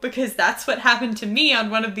view because that's what happened to me on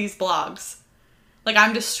one of these blogs. Like,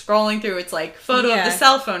 I'm just scrolling through. It's like, photo of the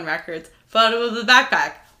cell phone records, photo of the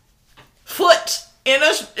backpack, foot in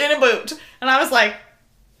a boot. And I was like,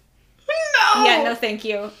 no! Yeah, no thank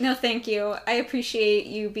you. No thank you. I appreciate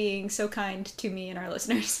you being so kind to me and our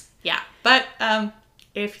listeners. Yeah, but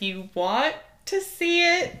if you want to see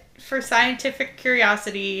it for scientific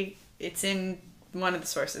curiosity, it's in one of the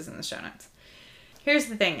sources in the show notes. Here's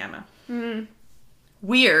the thing, Emma.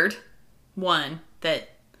 Weird, one, that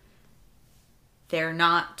they're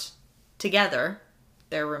not together,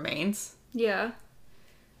 their remains. Yeah.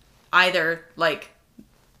 Either, like,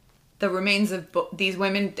 the remains of these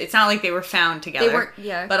women, it's not like they were found together. They weren't,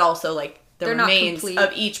 yeah. But also, like, the They're remains not complete.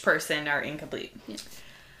 of each person are incomplete. Yeah.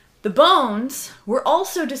 The bones were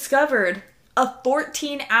also discovered a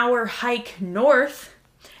 14-hour hike north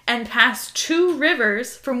and past 2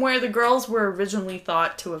 rivers from where the girls were originally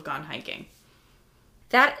thought to have gone hiking.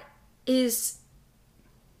 That is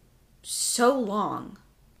so long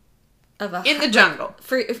of a In the jungle.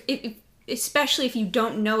 For if especially if you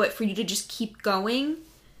don't know it, for you to just keep going.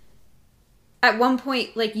 At one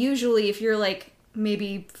point, like, usually if you're like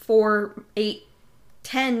maybe 4, 8,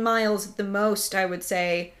 10 miles at the most, I would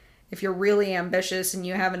say, if you're really ambitious and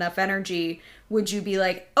you have enough energy, would you be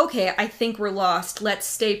like, okay, I think we're lost, let's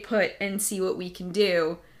stay put and see what we can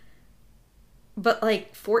do? But,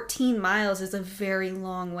 like, 14 miles is a very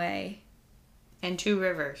long way. And 2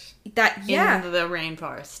 rivers. That, yeah. In the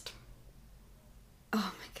rainforest.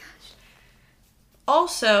 Oh my gosh.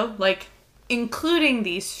 Also, like, including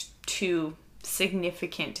these two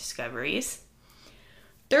significant discoveries,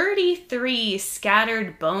 33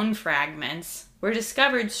 scattered bone fragments were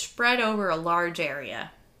discovered spread over a large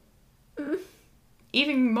area.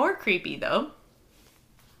 Even more creepy, though,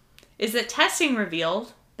 is that testing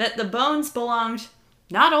revealed that the bones belonged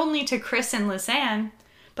not only to Chris and Lisanne,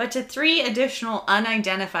 but to 3 additional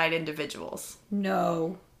unidentified individuals.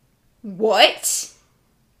 No. What?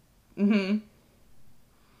 Mm-hmm.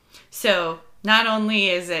 So, not only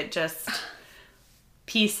is it just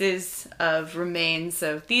pieces of remains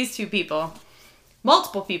of these 2 people,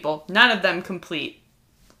 multiple people, none of them complete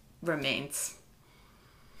remains.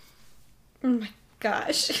 Oh my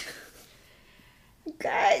gosh.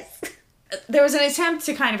 Guys. There was an attempt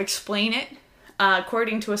to kind of explain it.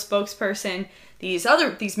 According to a spokesperson,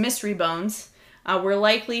 these mystery bones were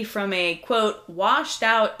likely from a, quote, washed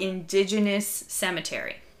out indigenous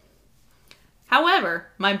cemetery. However,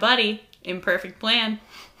 my buddy, Imperfect Plan,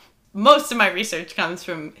 most of my research comes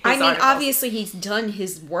from his articles. Obviously he's done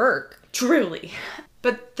his work. Truly.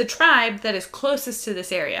 But the tribe that is closest to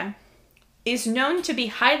this area is known to be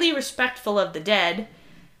highly respectful of the dead.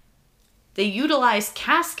 They utilize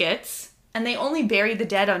caskets, and they only bury the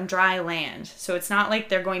dead on dry land. So it's not like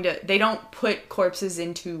they don't put corpses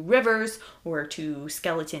into rivers or to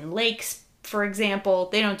skeleton lakes, for example.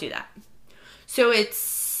 They don't do that. So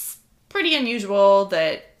it's pretty unusual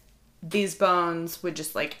that these bones would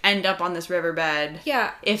just, like, end up on this riverbed.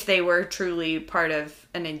 Yeah. If they were truly part of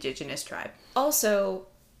an indigenous tribe. Also,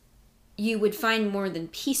 you would find more than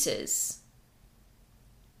pieces.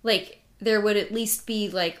 Like, there would at least be,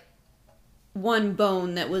 like, one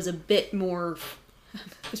bone that was a bit more, I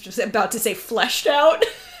was just about to say fleshed out.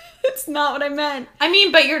 It's not what I meant. I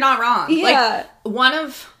mean, but you're not wrong. Yeah.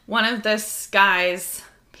 Like, one of this guy's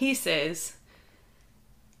pieces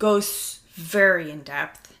goes very in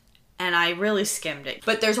depth, and I really skimmed it.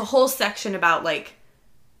 But there's a whole section about, like,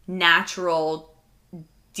 natural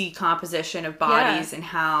decomposition of bodies and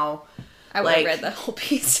how, I would have read the whole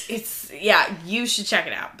piece. You should check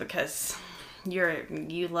it out because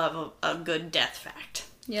you love a good death fact.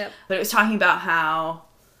 Yep. But it was talking about how,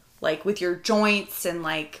 like, with your joints and,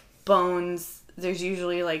 like, bones, there's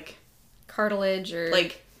usually, like, cartilage or,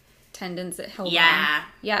 like, tendons that held on.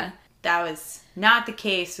 Yeah. That was not the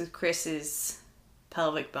case with Chris's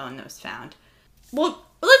pelvic bone that was found. Well,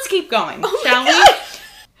 let's keep going, shall we?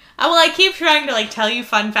 I keep trying to, like, tell you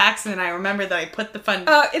fun facts, and then I remember that I put the fun...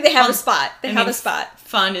 Oh, they have a spot. A spot.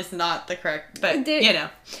 Fun is not the correct, but, you know.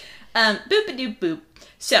 Boop-a-doop-boop.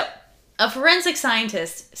 So, a forensic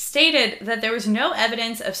scientist stated that there was no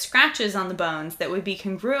evidence of scratches on the bones that would be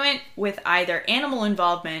congruent with either animal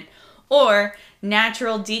involvement or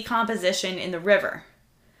natural decomposition in the river.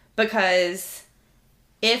 Because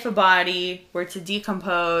if a body were to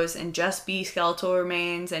decompose and just be skeletal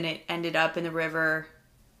remains and it ended up in the river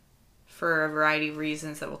for a variety of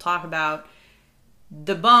reasons that we'll talk about,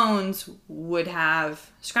 the bones would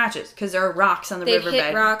have scratches because there are rocks on the riverbed. They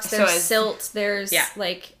hit rocks, there's silt, there's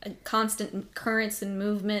like a constant currents and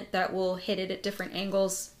movement that will hit it at different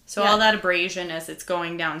angles. So all that abrasion as it's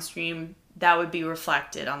going downstream, that would be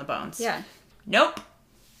reflected on the bones. Yeah. Nope.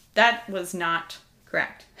 That was not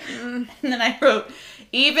correct. And then I wrote,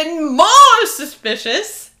 even more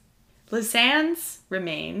suspicious, Lisanne's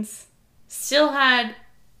remains still had...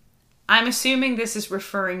 I'm assuming this is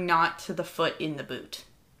referring not to the foot in the boot,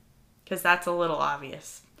 because that's a little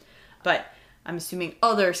obvious. But I'm assuming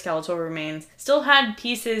other skeletal remains still had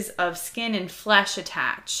pieces of skin and flesh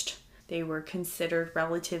attached. They were considered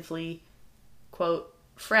relatively, quote,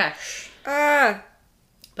 fresh.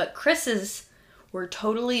 But Chris's were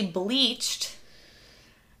totally bleached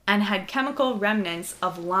and had chemical remnants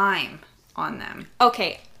of lime on them.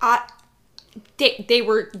 Okay, They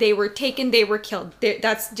were taken, they were killed.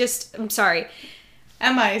 That's just, I'm sorry.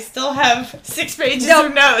 Emma, I still have 6 pages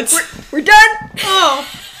of notes. We're done? Oh,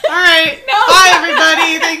 all right. Bye,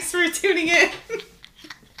 everybody. Thanks for tuning in.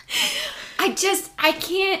 I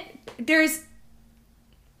can't, there's...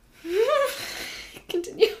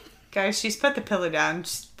 Continue. Guys, she's put the pillow down.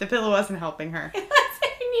 The pillow wasn't helping her.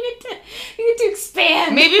 I needed to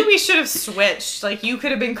expand. Maybe we should have switched. Like, you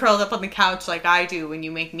could have been curled up on the couch like I do when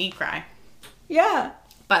you make me cry. Yeah.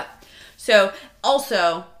 But, so,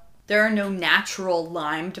 also, there are no natural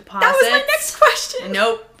lime deposits. That was my next question.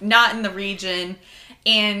 Nope, not in the region.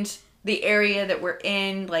 And the area that we're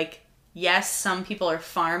in, like, yes, some people are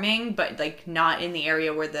farming, but, like, not in the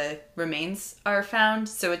area where the remains are found.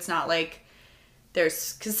 So it's not like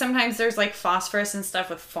there's... Because sometimes there's, like, phosphorus and stuff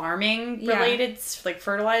with farming related, like,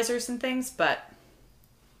 fertilizers and things, but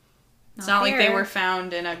It's not like they were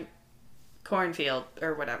found in a cornfield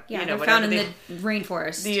or whatever. Yeah, they're found in the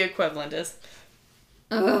rainforest. The equivalent is.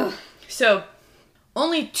 Ugh. So,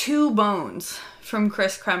 only 2 bones from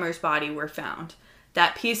Chris Kremer's body were found.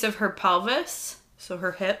 That piece of her pelvis, so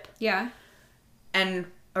her hip. Yeah. And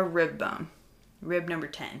a rib bone. Rib number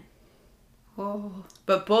 10. Oh.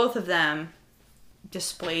 But both of them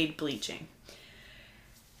displayed bleaching.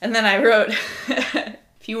 And then I wrote,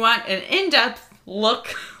 if you want an in-depth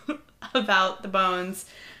look about the bones,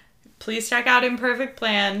 please check out Imperfect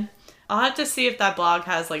Plan. I'll have to see if that blog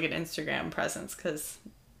has like an Instagram presence, because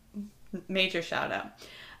major shout out.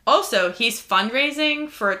 Also, he's fundraising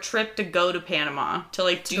for a trip to go to Panama to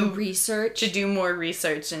like do research, to do more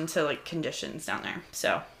research into like conditions down there.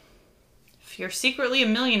 So if you're secretly a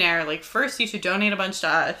millionaire, like first you should donate a bunch to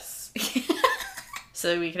us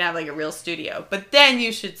so we can have like a real studio. But then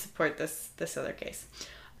you should support this other case.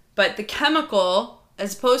 But the chemical,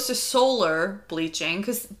 as opposed to solar bleaching,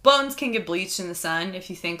 because bones can get bleached in the sun if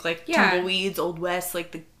you think like tumbleweeds, Old West,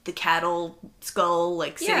 like the cattle skull,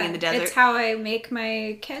 like sitting in the desert. It's how I make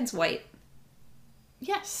my kids white.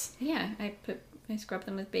 Yes. Yeah, I scrub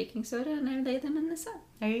them with baking soda and I lay them in the sun.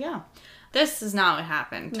 There you go. This is not what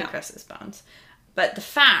happened to Chris's bones. But the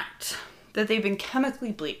fact that they've been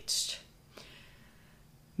chemically bleached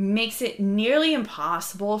makes it nearly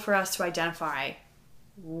impossible for us to identify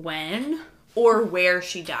when or where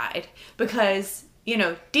she died. Because, you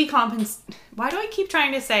know, why do I keep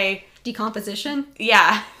trying to say... Decomposition?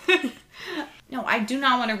 Yeah. No, I do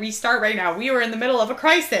not want to restart right now. We were in the middle of a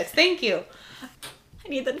crisis. Thank you. I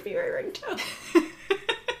need that to be right ringtone.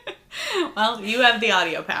 Well, you have the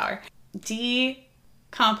audio power.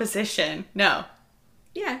 Decomposition. No.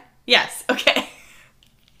 Yeah. Yes. Okay.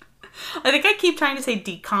 I think I keep trying to say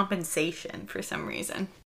decompensation for some reason.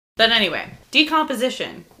 But anyway,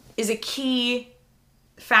 decomposition is a key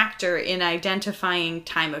factor in identifying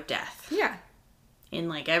time of death. Yeah. In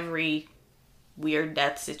like every weird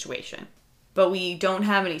death situation. But we don't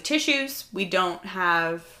have any tissues. We don't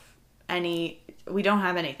have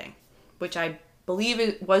anything, which I believe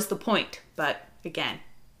it was the point. But again,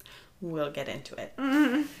 we'll get into it.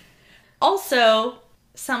 Mm-hmm. Also,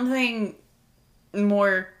 something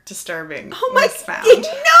more disturbing was found.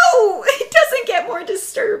 No! It doesn't get more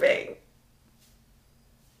disturbing.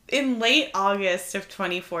 In late August of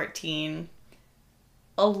 2014,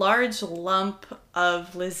 a large lump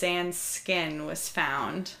of Lizanne's skin was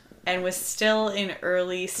found and was still in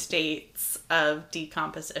early states of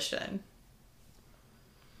decomposition.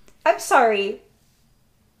 I'm sorry.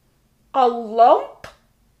 A lump?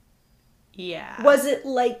 Yeah. Was it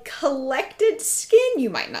like collected skin? You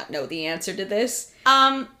might not know the answer to this.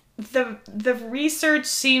 The research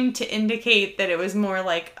seemed to indicate that it was more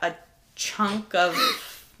like a chunk of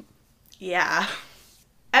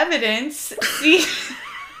evidence. See,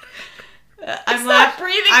 Stop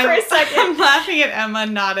breathing for a second. I'm laughing at Emma,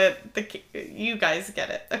 not at you guys get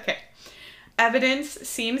it. Okay. Evidence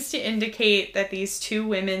seems to indicate that these 2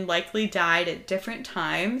 women likely died at different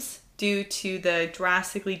times due to the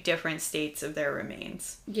drastically different states of their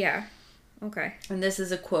remains. Yeah. Okay. And this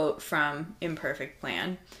is a quote from Imperfect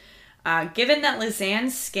Plan. Given that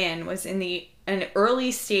Lizanne's skin was in an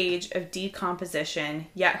early stage of decomposition,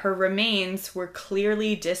 yet her remains were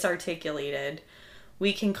clearly disarticulated,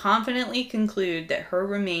 we can confidently conclude that her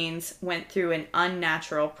remains went through an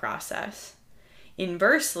unnatural process.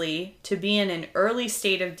 Inversely, to be in an early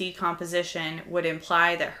state of decomposition would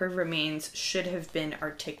imply that her remains should have been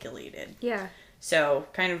articulated. Yeah. So,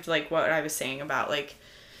 kind of like what I was saying about, like,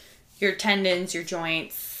 your tendons, your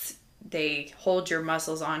joints, they hold your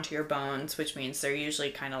muscles onto your bones, which means they're usually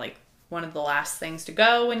kind of like one of the last things to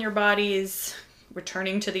go when your body is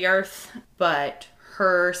returning to the earth. But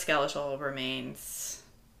her skeletal remains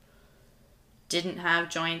didn't have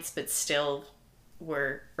joints, but still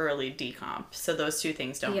were early decomp. So those 2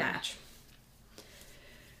 things don't match.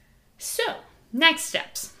 So, next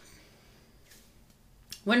steps.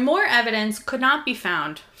 When more evidence could not be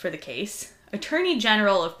found for the case, Attorney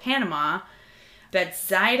General of Panama,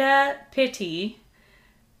 Betsaida Pitti,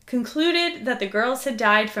 concluded that the girls had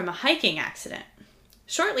died from a hiking accident.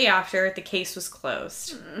 Shortly after, the case was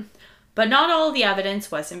closed. But not all the evidence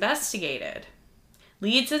was investigated.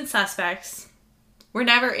 Leads and suspects were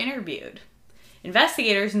never interviewed.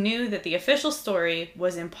 Investigators knew that the official story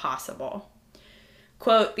was impossible.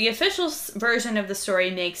 Quote, "The official version of the story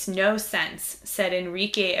makes no sense," said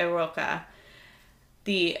Enrique Aroca,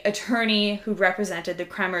 the attorney who represented the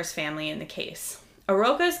Kremers family in the case.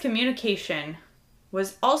 Aroca's communication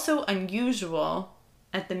was also unusual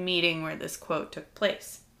at the meeting where this quote took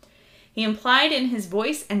place. He implied in his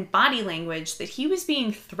voice and body language that he was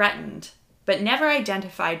being threatened, but never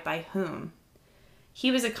identified by whom.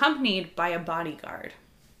 He was accompanied by a bodyguard.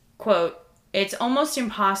 Quote, "It's almost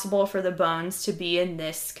impossible for the bones to be in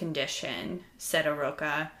this condition," said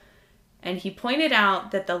Oroka. And he pointed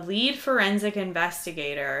out that the lead forensic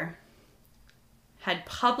investigator had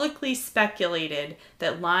publicly speculated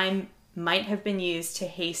that lime might have been used to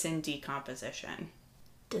hasten decomposition.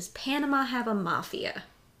 Does Panama have a mafia?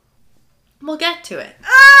 We'll get to it.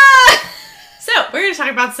 Ah! So, we're going to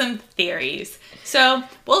talk about some theories. So,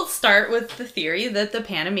 we'll start with the theory that the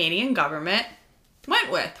Panamanian government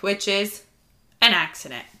went with, which is an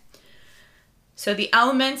accident. So, the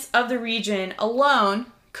elements of the region alone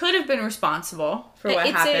could have been responsible for what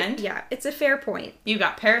happened. It's a fair point. You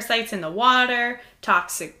got parasites in the water,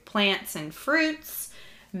 toxic plants and fruits,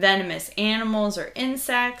 venomous animals or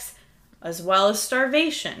insects, as well as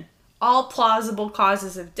starvation. All plausible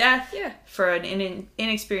causes of death for an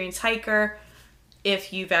inexperienced hiker.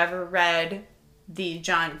 If you've ever read the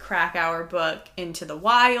John Krakauer book, Into the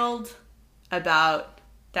Wild, about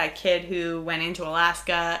that kid who went into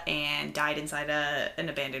Alaska and died inside an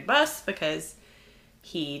abandoned bus because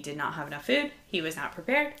he did not have enough food. He was not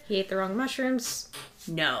prepared. He ate the wrong mushrooms.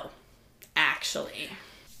 No, actually.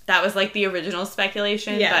 That was like the original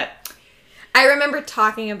speculation, but I remember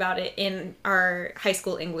talking about it in our high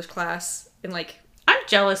school English class in like I'm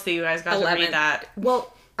jealous that you guys got 11th. to read that.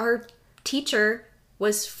 Well, our teacher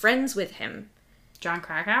was friends with him. John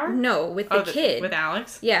Krakauer? No, with the kid. With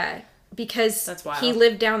Alex? Yeah, because that's wild. He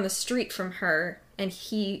lived down the street from her and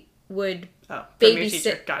he would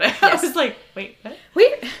babysit. Got it. Yes. I was like, wait,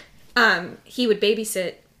 what? He would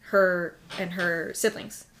babysit her and her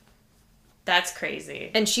siblings. That's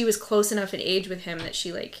crazy. And she was close enough in age with him that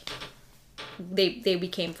she like they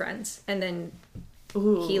became friends. And then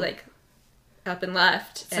he like up and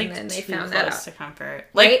left, it's and like then they too found close that out. To comfort.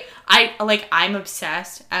 Right? I'm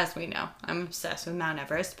obsessed, as we know. I'm obsessed with Mount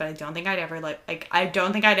Everest, but I don't think I'd ever I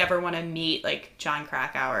don't think I'd ever want to meet like John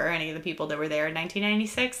Krakauer or any of the people that were there in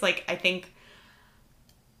 1996. Like I think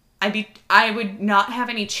I would not have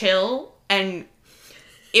any chill, and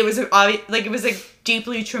it was a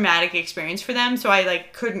deeply traumatic experience for them, so I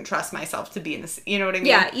like couldn't trust myself to be in this, you know what I mean?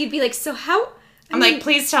 Yeah, you'd be like, so how I'm like,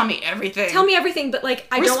 please tell me everything. Tell me everything, but like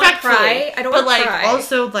I don't want to cry. I don't want to cry. But like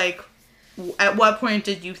also like at what point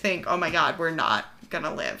did you think, "Oh my god, we're not going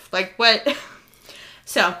to live?" Like what?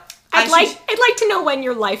 So, I'd like to know when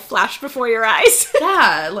your life flashed before your eyes.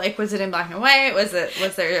 Yeah, like was it in black and white? Was there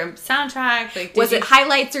a soundtrack? Like was it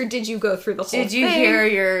highlights, or did you go through the whole thing? Did you hear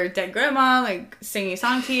your dead grandma like singing a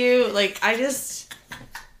song to you? Like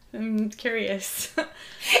I'm curious. And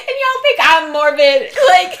y'all think I'm morbid.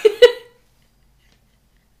 Like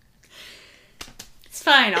it's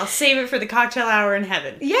fine. I'll save it for the cocktail hour in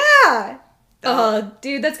heaven. Yeah. Oh,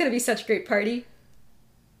 dude, that's going to be such a great party.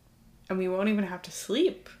 And we won't even have to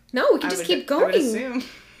sleep. No, we can just keep going. I would assume.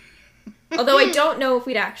 Although I don't know if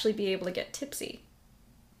we'd actually be able to get tipsy.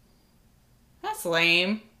 That's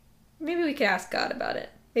lame. Maybe we could ask God about it.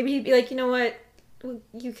 Maybe he'd be like, you know what?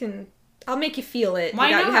 You can... I'll make you feel it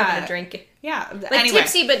without you having a drink. Yeah. Like anyway.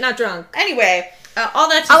 tipsy, but not drunk. Anyway, all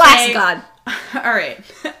that to I'll say... ask God. All right.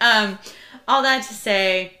 All that to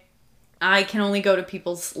say, I can only go to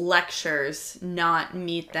people's lectures, not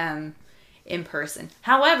meet them in person.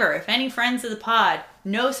 However, if any friends of the pod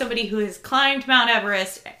know somebody who has climbed Mount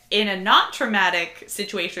Everest in a not traumatic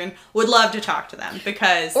situation, would love to talk to them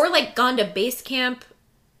because... Or like gone to base camp.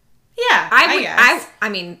 Yeah, I guess. I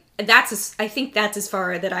mean, I think that's as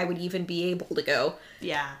far that I would even be able to go.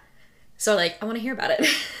 Yeah. So like, I want to hear about it.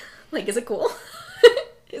 Like, is it cool?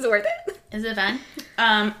 Is it worth it? Is it fun?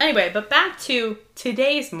 Anyway, but back to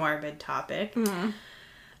today's morbid topic. Mm.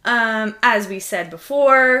 As we said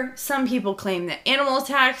before, some people claim that animal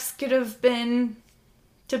attacks could have been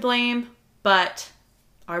to blame, but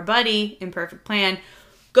our buddy, Imperfect Plan,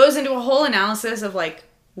 goes into a whole analysis of, like,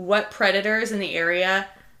 what predators in the area,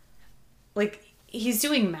 like, he's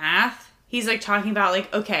doing math. He's, like, talking about,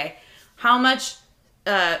 like, okay, how much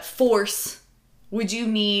force would you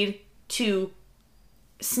need to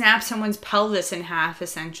snap someone's pelvis in half,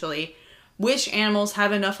 essentially? Which animals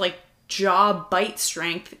have enough, like, jaw bite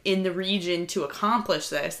strength in the region to accomplish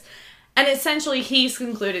this? And essentially he's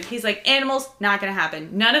concluded, he's like, animals, not gonna happen.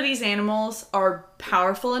 None of these animals are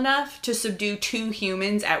powerful enough to subdue 2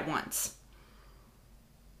 humans at once.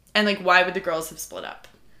 And like, why would the girls have split up?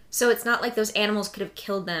 So it's not like those animals could have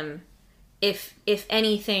killed them if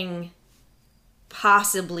anything,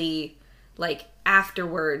 possibly like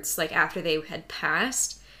afterwards, like after they had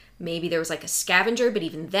passed. maybe there was like a scavenger, but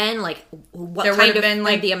even then, like what There kind would've of been,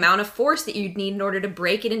 like like- the amount of force that you'd need in order to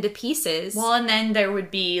break it into pieces. Well, and then there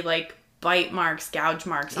would be like bite marks, gouge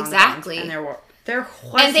marks on Exactly. the bones, and there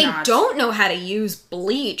was and they not. don't know how to use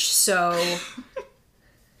bleach, so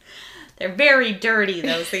They're very dirty,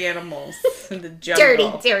 those animals in the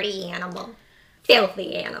jungle. dirty animal.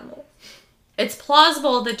 Filthy animal. It's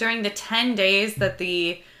plausible that during the 10 days that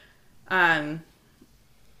the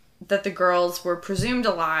girls were presumed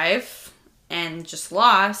alive and just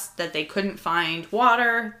lost, that they couldn't find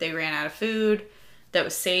water, they ran out of food that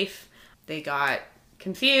was safe, they got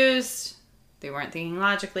confused, they weren't thinking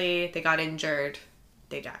logically, they got injured,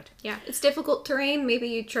 they died. Yeah, it's difficult terrain. Maybe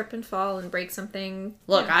you trip and fall and break something.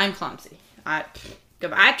 Look, Yeah. I'm clumsy.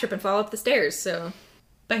 Goodbye. I trip and fall up the stairs, so.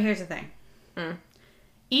 But here's the thing.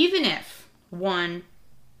 Even if one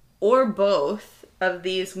or both of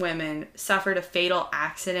these women suffered a fatal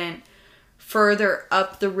accident further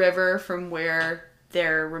up the river from where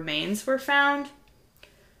their remains were found,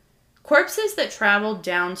 corpses that travel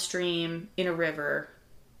downstream in a river,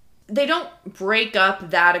 they don't break up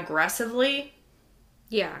that aggressively.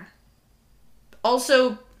 Yeah.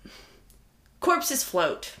 Also, corpses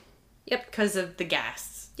float. Yep. Because of the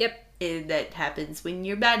gas. Yep. That happens when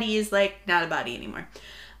your body is, like, not a body anymore.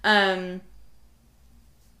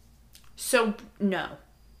 So, no.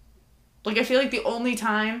 Like, I feel like the only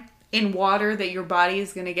time in water that your body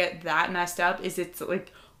is going to get that messed up is it's,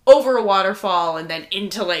 like, over a waterfall and then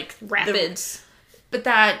into, like, Rapids. But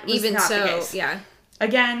that was Even not so, the case. yeah.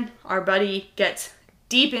 Again, our buddy gets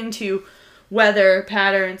deep into weather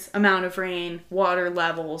patterns, amount of rain, water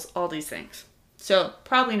levels, all these things. So,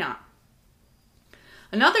 probably not.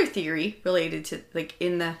 Another theory related to, like,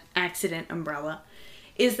 in the accident umbrella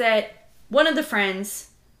is that one of the friends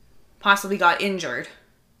possibly got injured,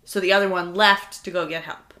 so the other one left to go get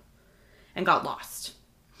help and got lost.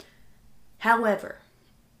 However,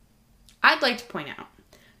 I'd like to point out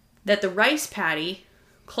that the rice paddy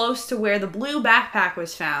close to where the blue backpack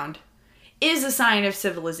was found is a sign of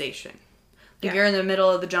civilization. Like, you're in the middle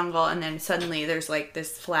of the jungle and then suddenly there's, like,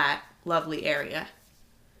 this flat, lovely area.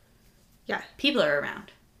 Yeah. People are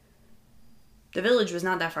around. The village was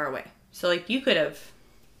not that far away. So, like, you could have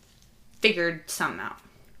figured something out.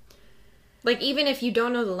 Like, even if you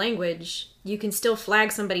don't know the language, you can still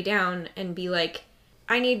flag somebody down and be like,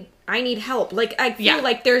 I need help. Like, I feel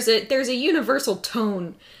like there's a universal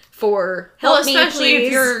tone for help me, especially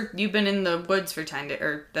please. if you've been in the woods for 10 days,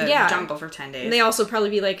 or the jungle for 10 days. And they also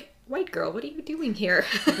probably be like, white girl, what are you doing here?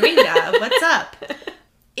 Rita, what's up?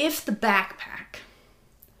 If the backpack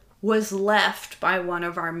was left by one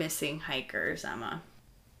of our missing hikers, Emma,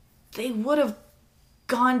 they would have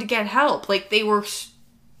gone to get help. Like, they were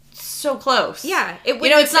so close. Yeah, it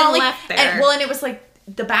would have been left there. And it was like,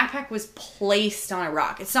 the backpack was placed on a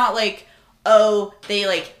rock. It's not like, oh, they,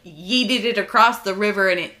 like, yeeted it across the river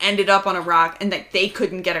and it ended up on a rock and, like, they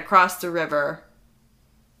couldn't get across the river.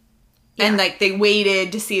 Yeah. And, like, they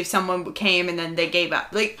waited to see if someone came and then they gave up.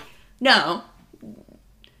 Like, no.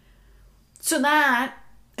 So that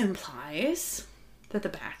implies that the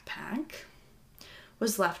backpack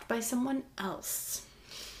was left by someone else.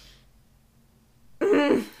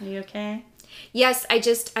 Are you okay? Yes, I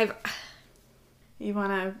just want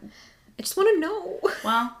to know.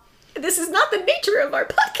 Well, this is not the nature of our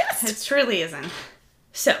podcast. It truly isn't.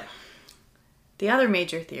 So, the other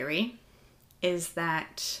major theory is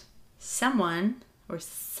that someone or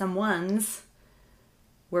someones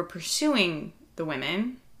were pursuing the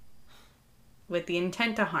women with the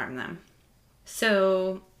intent to harm them.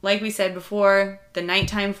 So, like we said before, the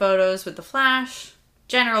nighttime photos with the flash,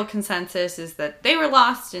 general consensus is that they were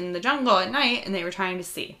lost in the jungle at night and they were trying to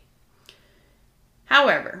see.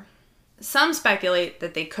 However, some speculate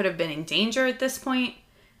that they could have been in danger at this point.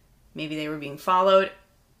 Maybe they were being followed.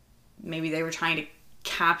 Maybe they were trying to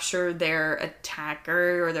capture their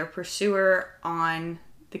attacker or their pursuer on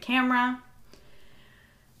the camera.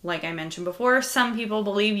 Like I mentioned before, some people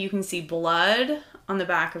believe you can see blood on the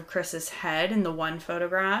back of Chris's head in the one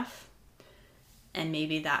photograph. And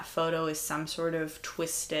maybe that photo is some sort of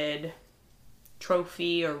twisted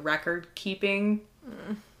trophy or record keeping.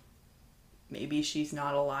 Maybe she's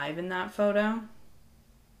not alive in that photo.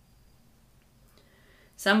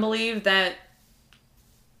 Some believe that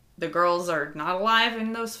the girls are not alive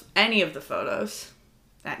in any of the photos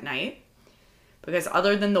that night. Because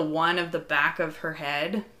other than the one of the back of her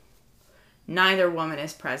head, neither woman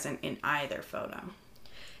is present in either photo.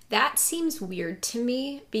 That seems weird to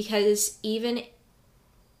me because even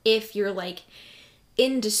if you're like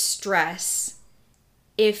in distress,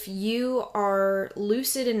 if you are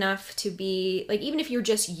lucid enough to be like, even if you're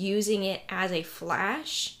just using it as a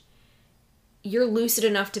flash, you're lucid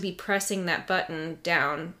enough to be pressing that button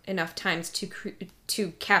down enough times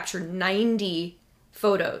to capture 90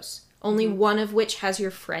 photos, only one of which has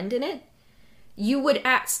your friend in it, you would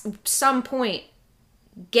at some point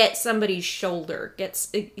get somebody's shoulder, get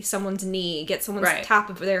someone's knee, get someone's top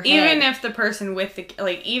of their head. Even if the person with the,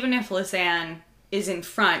 like, even if Lisanne is in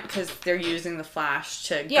front because they're using the flash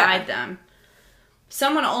to guide them.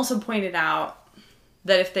 Someone also pointed out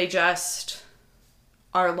that if they just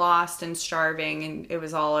are lost and starving and it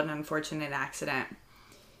was all an unfortunate accident,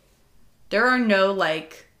 there are no,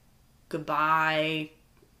 like, goodbye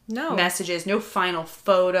messages, no final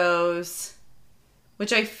photos,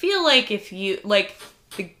 which I feel like if you, like,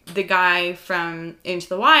 the guy from Into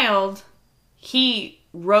the Wild, he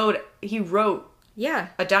wrote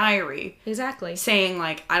a diary. Exactly. Saying,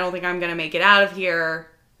 like, I don't think I'm going to make it out of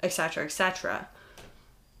here, etc., etc.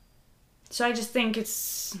 So I just think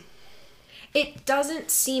it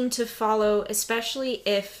doesn't seem to follow, especially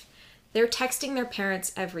if they're texting their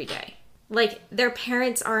parents every day. Like, their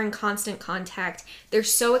parents are in constant contact. They're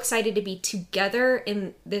so excited to be together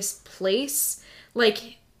in this place.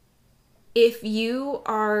 Like, if you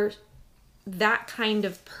are that kind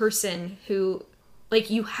of person who, like,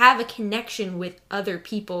 you have a connection with other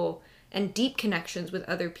people and deep connections with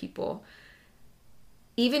other people,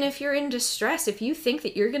 even if you're in distress, if you think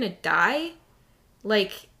that you're gonna die,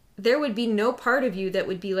 like, there would be no part of you that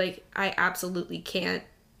would be like, I absolutely can't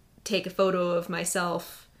take a photo of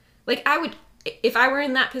myself. Like, I would, if I were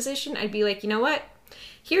in that position, I'd be like, you know what?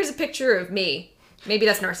 Here's a picture of me. Maybe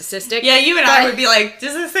that's narcissistic. Yeah, you and I would be like,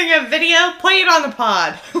 does this thing have video? Play it on the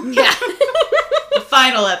pod. Yeah. The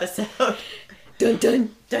final episode. Dun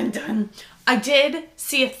dun. Dun dun. I did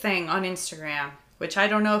see a thing on Instagram, which I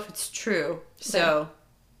don't know if it's true. So,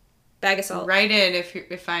 bag of salt. Write in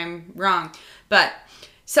if I'm wrong. But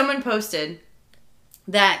someone posted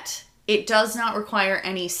that it does not require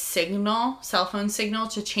any signal, cell phone signal,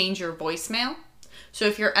 to change your voicemail. So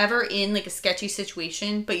if you're ever in, like, a sketchy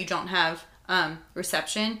situation, but you don't have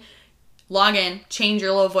reception, log in, change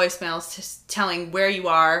your little voicemails to telling where you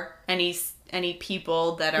are, any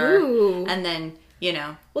people that are, and then, you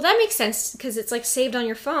know. Well, that makes sense, because it's, like, saved on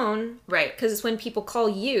your phone. Right. Because it's when people call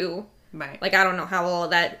you. Right. Like, I don't know how all of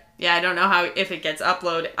that... Yeah, I don't know if it gets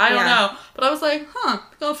uploaded. I don't know. But I was like,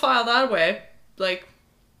 gonna file that away. Like,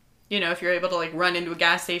 you know, if you're able to, like, run into a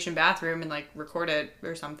gas station bathroom and, like, record it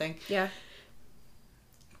or something. Yeah.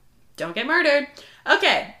 Don't get murdered.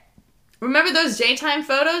 Okay. Remember those daytime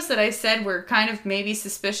photos that I said were kind of maybe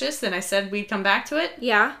suspicious and I said we'd come back to it?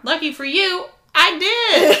 Yeah. Lucky for you, I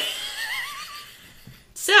did!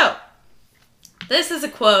 So, this is a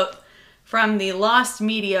quote from the Lost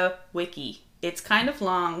Media Wiki. It's kind of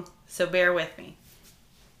long, so bear with me.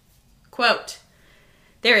 Quote,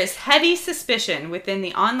 "There is heavy suspicion within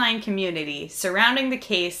the online community surrounding the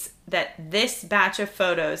case that this batch of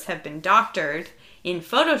photos have been doctored in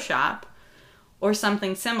Photoshop or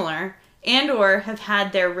something similar, and or have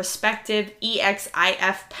had their respective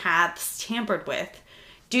EXIF paths tampered with,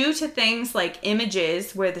 due to things like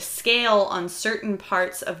images where the scale on certain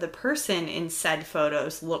parts of the person in said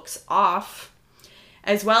photos looks off,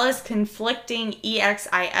 as well as conflicting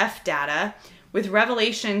EXIF data with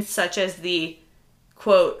revelations such as the,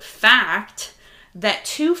 quote, fact that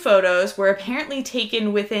two photos were apparently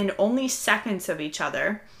taken within only seconds of each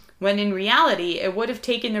other, when in reality, it would have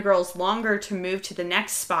taken the girls longer to move to the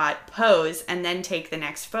next spot, pose, and then take the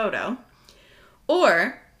next photo.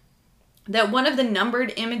 Or that one of the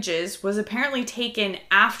numbered images was apparently taken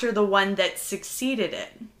after the one that succeeded it.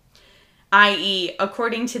 I.e.,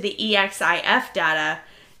 according to the EXIF data,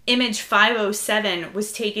 image 507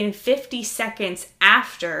 was taken 50 seconds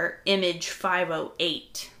after image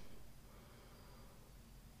 508.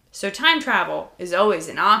 So time travel is always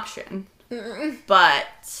an option,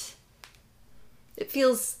 but it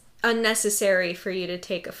feels unnecessary for you to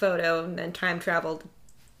take a photo and then time travel to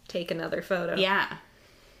take another photo. Yeah.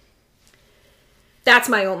 That's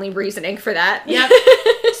my only reasoning for that. Yep.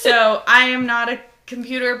 So I am not a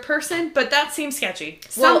computer person, but that seems sketchy.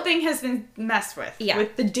 Well, something has been messed with. Yeah.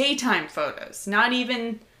 With the daytime photos, not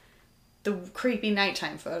even the creepy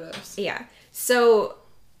nighttime photos. Yeah. So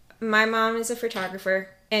my mom is a photographer,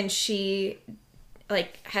 and she,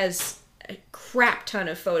 like, has a crap ton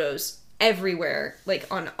of photos everywhere, like,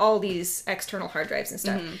 on all these external hard drives and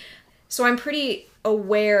stuff. Mm-hmm. So I'm pretty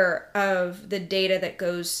aware of the data that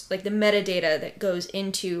goes, like, the metadata that goes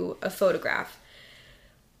into a photograph.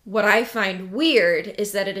 What I find weird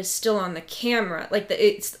is that it is still on the camera. Like,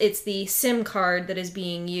 it's the SIM card that is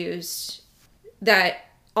being used, that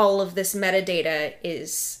all of this metadata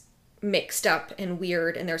is mixed up and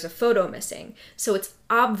weird and there's a photo missing. So it's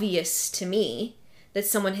obvious to me that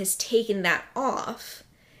someone has taken that off,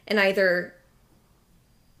 and either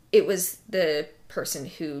it was the person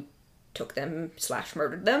who took them /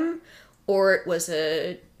 murdered them, or it was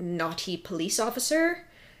a naughty police officer.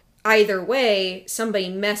 Either way, somebody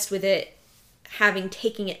messed with it, having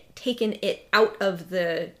taken it out of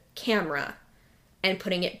the camera and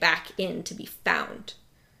putting it back in to be found.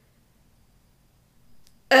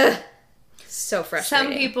 Ugh. So frustrating.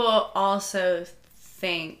 Some people also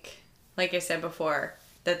think, like I said before,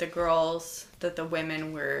 that the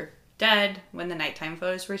women were dead when the nighttime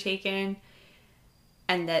photos were taken,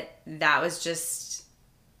 and that was just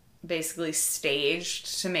basically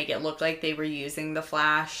staged to make it look like they were using the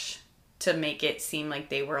flash to make it seem like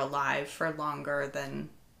they were alive for longer than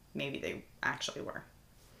maybe they actually were.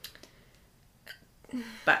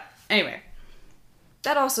 But anyway.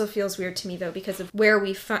 That also feels weird to me, though, because of where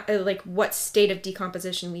we find, like, what state of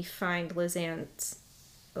decomposition we find Lizanne's,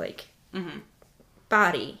 like,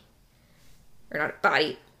 body. Or not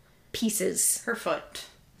body, pieces. Her foot.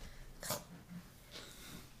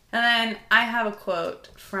 And then I have a quote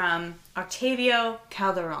from Octavio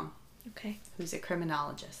Calderon. Okay. Who's a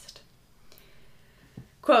criminologist.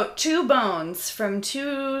 Quote, 2 bones from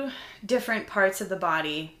 2 different parts of the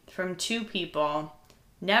body from 2 people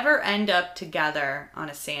never end up together on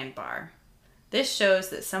a sandbar. This shows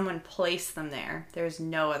that someone placed them there. There's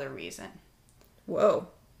no other reason. Whoa.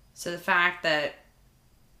 So the fact that,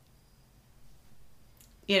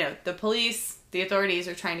 the police, the authorities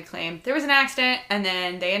are trying to claim there was an accident, and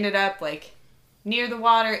then they ended up, like, near the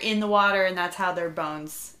water, in the water, and that's how their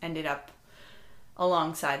bones ended up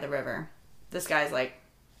alongside the river. This guy's like,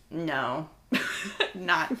 no.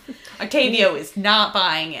 Not. Octavio is not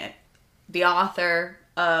buying it. The author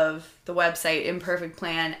of the website Imperfect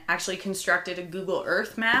Plan actually constructed a Google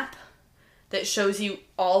Earth map that shows you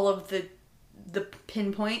all of the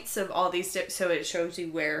pinpoints of all these so it shows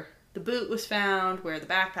you where the boot was found, where the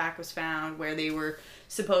backpack was found, where they were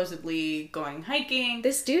supposedly going hiking.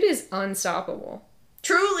 This dude is unstoppable.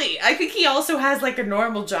 Truly. I think he also has like a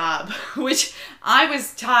normal job, which I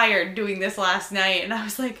was tired doing this last night, and I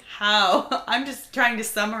was like, how? I'm just trying to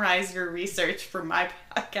summarize your research for my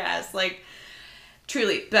podcast. Like,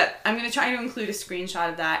 truly. But I'm going to try to include a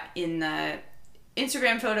screenshot of that in the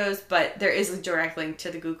Instagram photos, but there is a direct link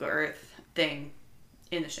to the Google Earth thing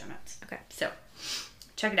in the show notes. Okay. So,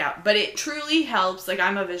 check it out. But it truly helps. Like,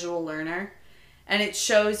 I'm a visual learner, and it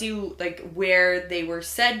shows you, like, where they were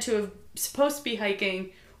said to have supposed to be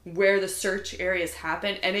hiking, where the search areas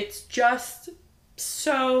happen, and it's just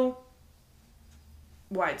so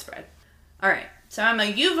widespread. All right. So, Emma,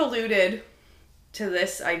 you've alluded to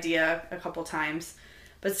this idea a couple times,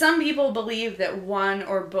 but some people believe that one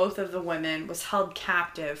or both of the women was held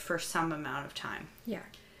captive for some amount of time. Yeah.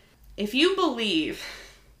 If you believe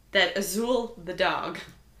that Azul the dog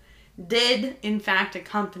did in fact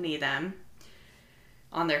accompany them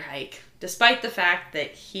on their hike, despite the fact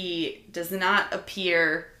that he does not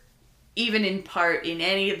appear even in part in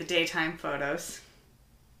any of the daytime photos,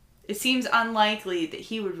 it seems unlikely that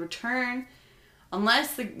he would return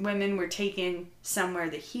unless the women were taken somewhere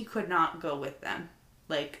that he could not go with them,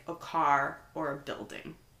 like a car or a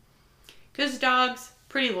building. Because dogs,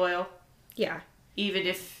 pretty loyal. Yeah. Even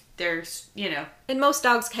if there's, And most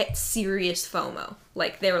dogs get serious FOMO.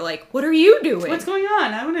 Like, they were like, what are you doing? What's going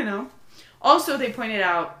on? I want to know. Also, they pointed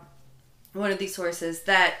out, one of these sources,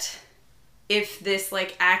 that if this,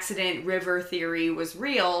 like, accident river theory was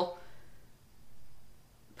real,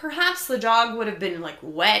 perhaps the dog would have been, like,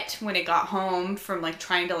 wet when it got home from, like,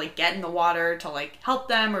 trying to, like, get in the water to, like, help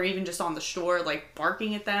them, or even just on the shore, like,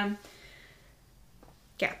 barking at them.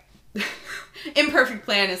 Yeah. Imperfect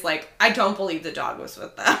Plan is like, I don't believe the dog was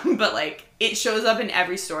with them, but, like, it shows up in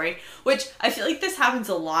every story, which I feel like this happens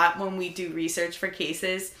a lot when we do research for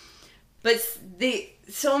cases, but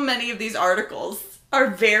so many of these articles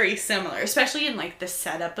are very similar, especially in, like, the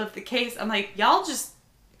setup of the case. I'm like, y'all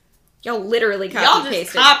literally y'all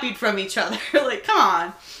just copied from each other. Like, come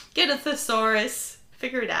on, get a thesaurus,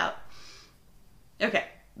 figure it out. Okay,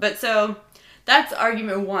 but so that's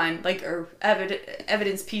argument 1, like, or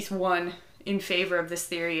evidence piece 1 in favor of this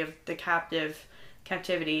theory of the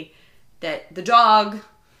captivity, that the dog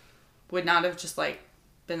would not have just, like,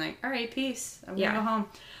 been like, all right, peace, I'm gonna go home.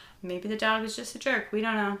 Maybe the dog is just a jerk. We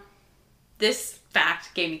don't know. This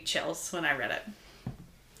fact gave me chills when I read it.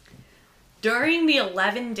 During the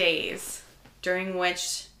 11 days during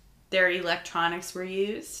which their electronics were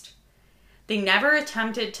used, they never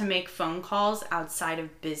attempted to make phone calls outside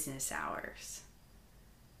of business hours,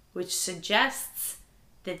 which suggests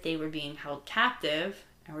that they were being held captive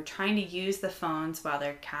and were trying to use the phones while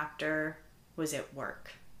their captor was at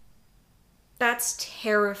work. That's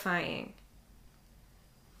terrifying.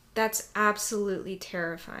 That's absolutely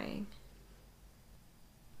terrifying.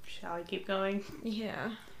 Shall we keep going?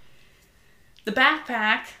 Yeah. The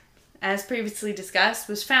backpack, as previously discussed,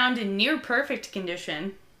 was found in near perfect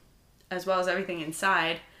condition, as well as everything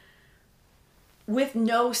inside, with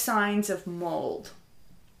no signs of mold,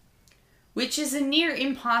 which is a near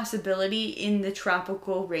impossibility in the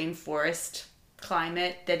tropical rainforest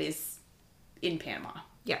climate that is in Panama.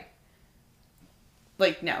 Yeah.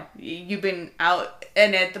 Like, no, you've been out,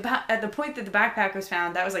 and at the point that the backpack was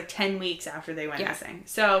found, that was like 10 weeks after they went missing.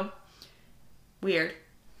 So, weird.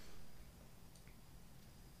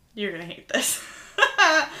 You're gonna hate this.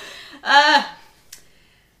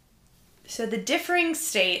 So the differing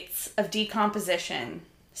states of decomposition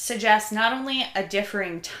suggest not only a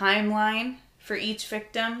differing timeline for each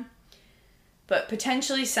victim, but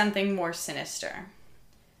potentially something more sinister.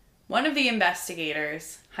 One of the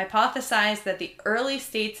investigators hypothesized that the early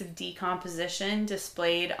states of decomposition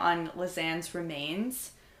displayed on Lizanne's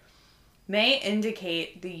remains may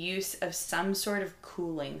indicate the use of some sort of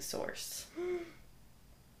cooling source.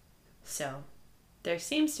 So, there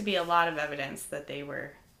seems to be a lot of evidence that they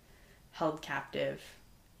were held captive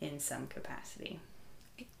in some capacity.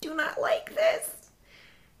 I do not like this.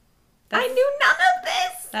 I knew none of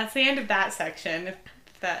this. That's the end of that section,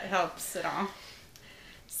 if that helps at all.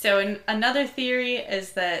 So another theory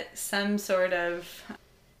is that some sort of,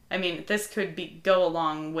 I mean, this could go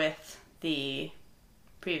along with the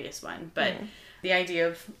previous one, but the idea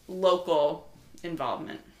of local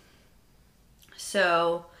involvement.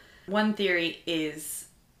 So one theory is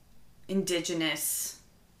indigenous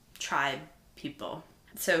tribe people.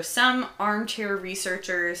 So some armchair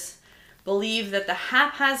researchers believe that the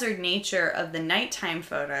haphazard nature of the nighttime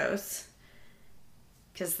photos,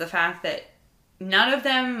 because the fact that none of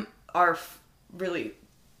them are really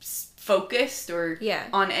focused or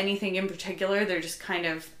on anything in particular, they're just kind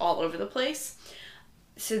of all over the place.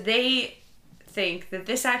 So they think that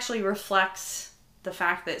this actually reflects the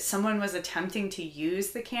fact that someone was attempting to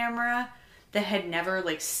use the camera that had never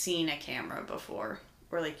seen a camera before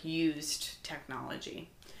or used technology.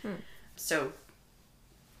 So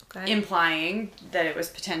implying that it was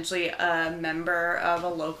potentially a member of a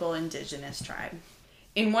local indigenous tribe.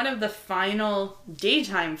 In one of the final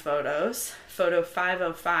daytime photos, photo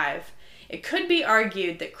 505, it could be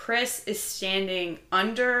argued that Chris is standing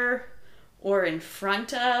under or in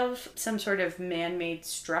front of some sort of man-made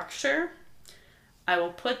structure. I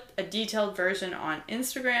will put a detailed version on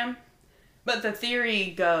Instagram, but the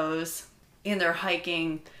theory goes, in their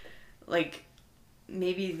hiking,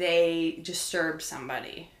 maybe they disturbed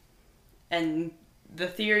somebody. And the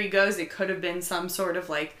theory goes it could have been some sort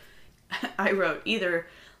of I wrote either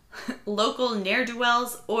local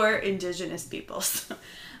ne'er-do-wells or indigenous peoples.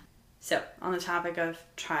 So, on the topic of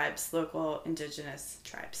tribes, local indigenous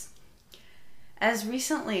tribes. As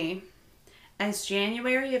recently as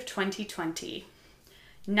January of 2020,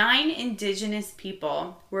 9 indigenous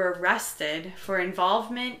people were arrested for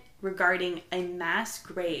involvement regarding a mass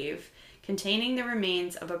grave containing the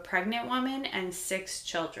remains of a pregnant woman and 6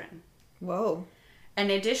 children. Whoa. An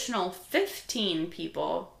additional 15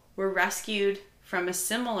 people were rescued from a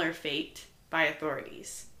similar fate by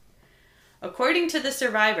authorities. According to the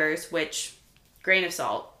survivors, which, grain of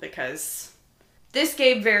salt, because this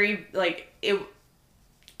gave very,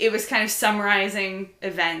 it was kind of summarizing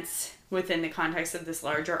events within the context of this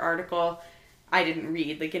larger article. I didn't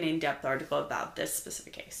read, an in-depth article about this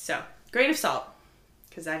specific case. So, grain of salt,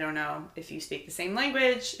 because I don't know if you speak the same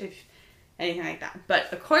language, if anything like that. But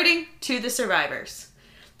according to the survivors,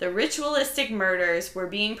 the ritualistic murders were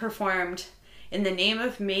being performed in the name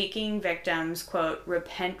of making victims, quote,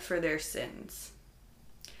 repent for their sins.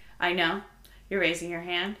 I know, you're raising your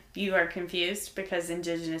hand. You are confused because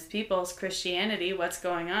indigenous peoples, Christianity, what's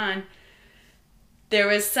going on? There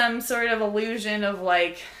was some sort of illusion of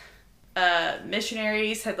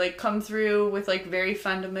missionaries had come through with very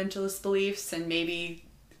fundamentalist beliefs, and maybe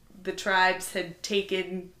the tribes had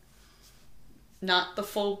taken not the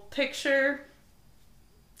full picture.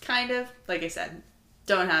 Kind of. Like I said,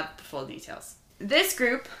 don't have the full details. This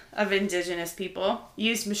group of indigenous people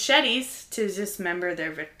used machetes to dismember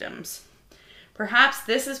their victims. Perhaps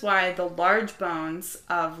this is why the large bones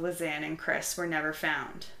of Lizanne and Chris were never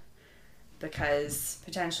found. Because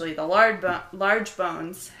potentially the large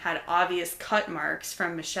bones had obvious cut marks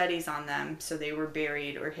from machetes on them, so they were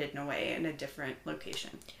buried or hidden away in a different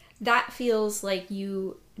location. That feels like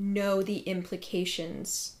you know the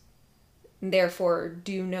implications, therefore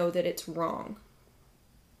do know that it's wrong.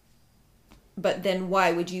 But then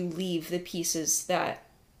why would you leave the pieces that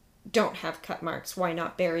don't have cut marks? Why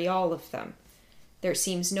not bury all of them? There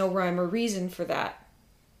seems no rhyme or reason for that.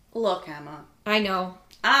 Look, Emma. I know.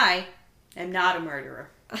 I am not a murderer.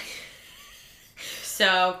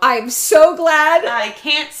 So... I'm so glad. I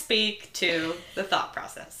can't speak to the thought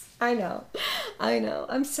process. I know.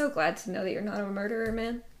 I'm so glad to know that you're not a murderer,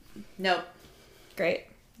 man. Nope. Great.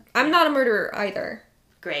 I'm not a murderer either.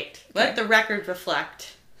 Great. Let the record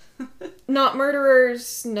reflect. Not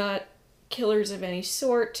murderers, not killers of any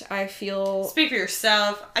sort. I feel... Speak for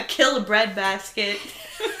yourself. I kill a bread basket.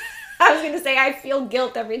 I was going to say I feel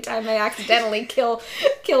guilt every time I accidentally kill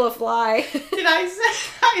a fly. Did I say...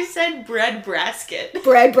 I said bread basket.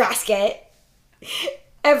 Bread basket.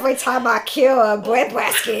 Every time I kill a bread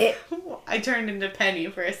basket. I turned into Penny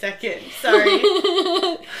for a second. Sorry.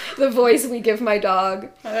 The voice we give my dog.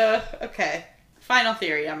 Okay. Final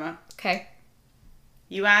theory, Emma. Okay.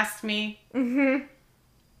 You asked me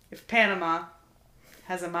if Panama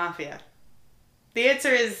has a mafia. The answer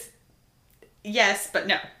is yes, but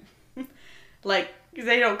no. Like,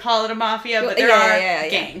 they don't call it a mafia, but there are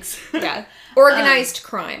gangs. Yeah. Organized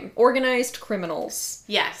crime. Organized criminals.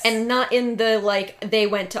 Yes. And not in the, like, they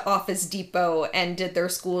went to Office Depot and did their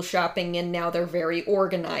school shopping and now they're very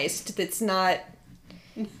organized. It's not...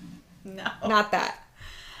 No. Not that.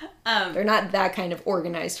 They're not that kind of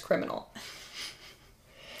organized criminal.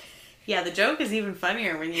 Yeah, the joke is even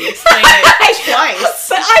funnier when you explain it twice.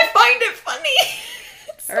 But I find it funny.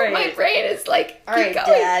 So right. My brain is like, all right, going.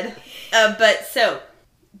 Dad. But so,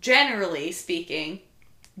 generally speaking,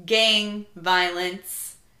 gang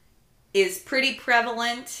violence is pretty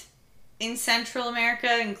prevalent in Central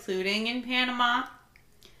America, including in Panama.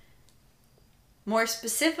 More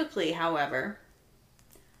specifically, however,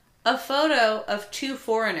 a photo of two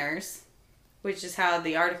foreigners, which is how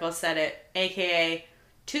the article said it, aka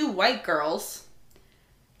two white girls,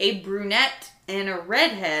 a brunette and a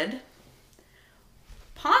redhead,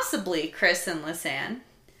 possibly Chris and Lisanne,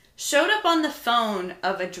 showed up on the phone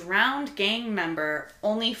of a drowned gang member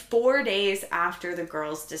only 4 days after the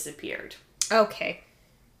girls disappeared. Okay.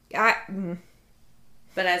 But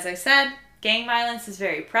as I said, gang violence is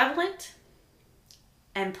very prevalent,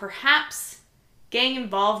 and perhaps gang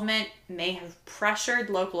involvement may have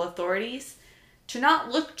pressured local authorities to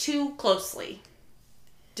not look too closely,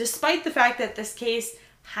 despite the fact that this case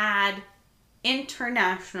had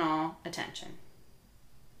international attention.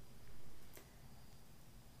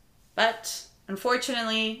 But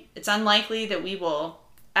unfortunately, it's unlikely that we will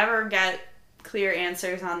ever get clear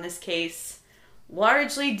answers on this case,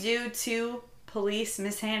 largely due to police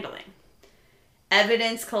mishandling.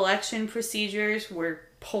 Evidence collection procedures were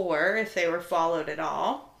poor if they were followed at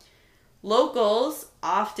all. Locals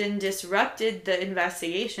often disrupted the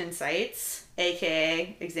investigation sites,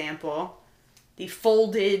 aka, example, the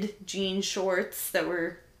folded jean shorts that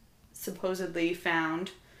were supposedly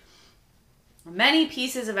found. Many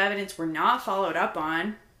pieces of evidence were not followed up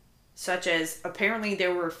on, such as apparently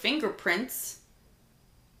there were fingerprints.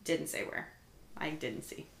 Didn't say where. I didn't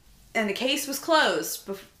see. And the case was closed,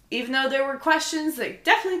 even though there were questions that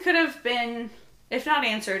definitely could have been, if not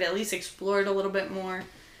answered, at least explored a little bit more.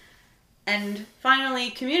 And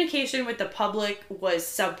finally, communication with the public was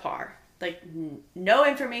subpar. Like, no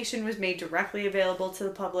information was made directly available to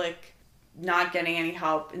the public, not getting any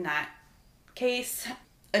help in that case.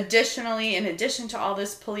 Additionally, in addition to all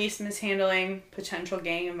this police mishandling, potential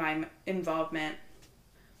gang involvement,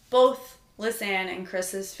 both Lisanne and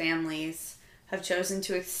Chris's families have chosen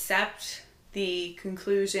to accept the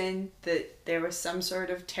conclusion that there was some sort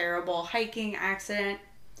of terrible hiking accident,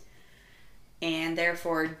 and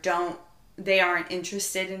therefore they aren't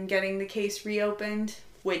interested in getting the case reopened,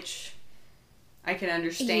 which I can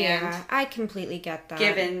understand. Yeah, I completely get that.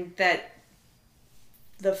 Given that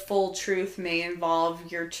the full truth may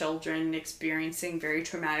involve your children experiencing very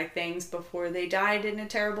traumatic things before they died in a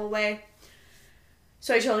terrible way.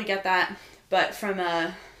 So I totally get that. But from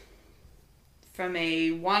a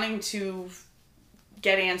wanting to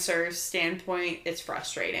get answers standpoint, it's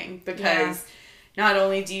frustrating because not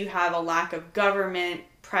only do you have a lack of government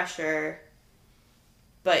pressure,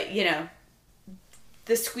 but,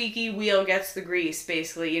 the squeaky wheel gets the grease,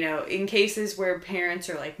 basically, in cases where parents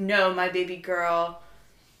are like, no, my baby girl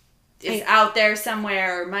is out there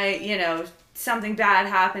somewhere, or something bad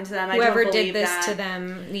happened to them. Whoever did this to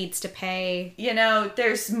them needs to pay.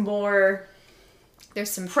 There's some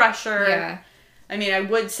pressure. Yeah. I mean, I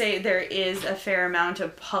would say there is a fair amount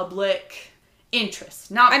of public interest,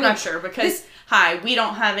 not pressure, because, we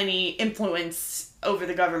don't have any influence over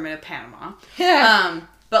the government of Panama. Yeah.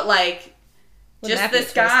 But, Just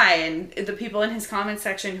this guy and the people in his comment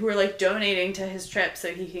section who are like donating to his trip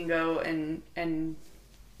so he can go and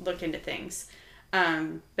look into things.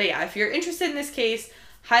 But yeah, if you're interested in this case,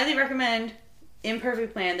 highly recommend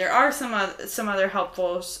Imperfect Plan. There are some other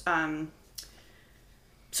helpful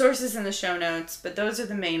sources in the show notes, but those are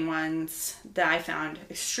the main ones that I found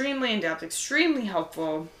extremely in-depth, extremely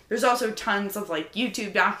helpful. There's also tons of like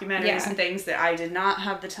YouTube documentaries and things that I did not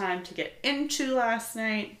have the time to get into last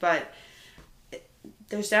night, but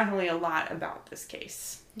there's definitely a lot about this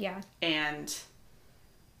case. Yeah. And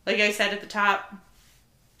like I said at the top,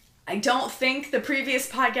 I don't think the previous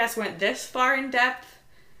podcast went this far in depth,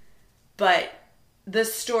 but the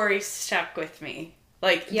story stuck with me.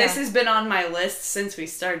 Like, this has been on my list since we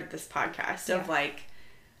started this podcast of like,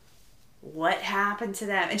 what happened to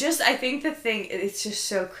them? And just, I think the thing, it's just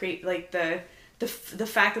so creepy. Like the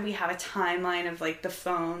fact that we have a timeline of like the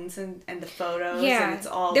phones and the photos and it's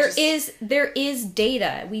all there is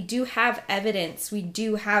data. We do have evidence. We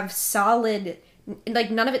do have solid, like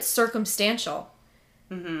none of it's circumstantial.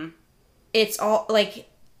 Mm-hmm. It's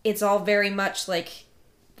all very much like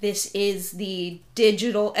this is the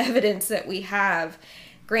digital evidence that we have.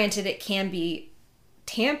 Granted, it can be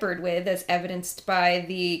tampered with as evidenced by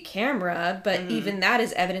the camera, but even that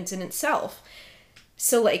is evidence in itself.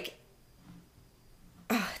 So like,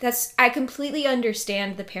 I completely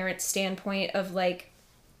understand the parents' standpoint of like,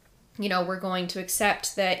 you know, we're going to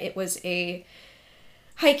accept that it was a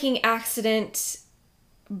hiking accident,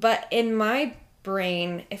 but in my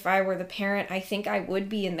brain, if I were the parent, I think I would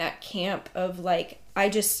be in that camp of like, I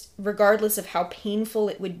just, regardless of how painful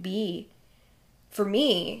it would be for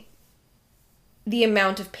me, the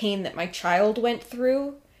amount of pain that my child went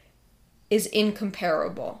through is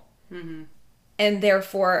incomparable. Mm-hmm. And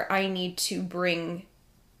therefore, I need to bring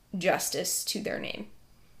justice to their name.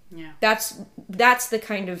 Yeah. That's the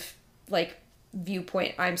kind of like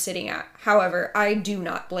viewpoint I'm sitting at. However, I do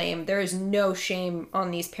not blame. There is no shame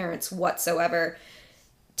on these parents whatsoever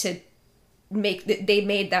to they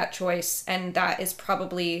made that choice, and that is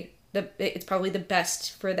probably the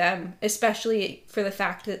best for them, especially for the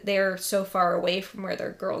fact that they're so far away from where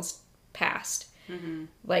their girls passed. Mm-hmm.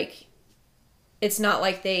 Like, it's not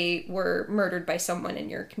like they were murdered by someone in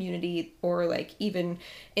your community or like even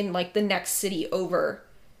in like the next city over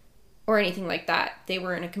or anything like that. They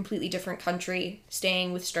were in a completely different country,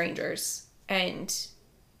 staying with strangers, and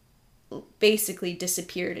basically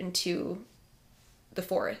disappeared into the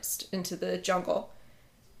forest, into the jungle.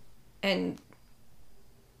 And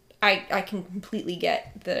I can completely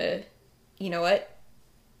get the, you know what?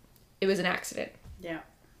 It was an accident. Yeah.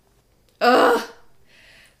 Ugh.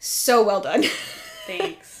 So well done.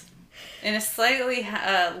 Thanks. In a slightly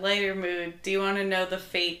lighter mood, do you want to know the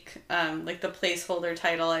fake, like the placeholder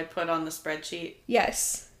title I put on the spreadsheet?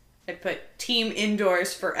 Yes. I put Team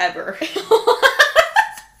Indoors Forever.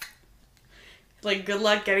 Like, good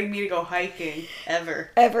luck getting me to go hiking. Ever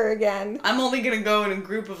again. I'm only going to go in a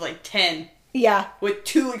group of like 10. Yeah. With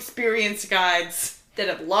 2 experienced guides that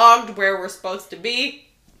have logged where we're supposed to be.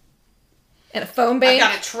 And a phone bank. I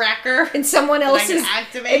got a tracker. And someone else's.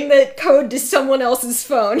 And the code to someone else's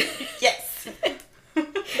phone. Yes.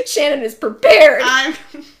 Shannon is prepared.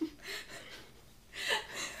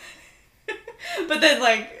 But then,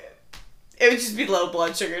 like, it would just be low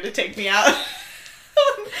blood sugar to take me out.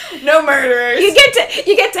 No murderers. You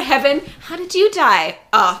get to heaven. How did you die?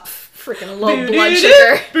 Oh, freaking low blood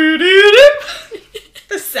sugar.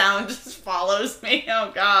 The sound just follows me.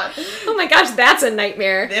 Oh God. Oh my gosh, that's a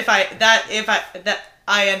nightmare. If I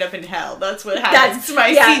end up in hell. That's what happens. That's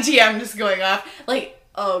my CGM just going off. Like,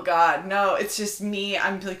 oh God, no. It's just me.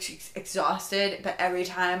 I'm like exhausted, but every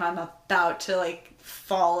time I'm about to like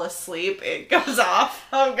fall asleep, it goes off.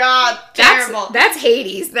 Oh God, terrible. That's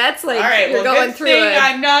Hades. That's like, all right, you're going through it.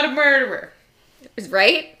 I'm not a murderer.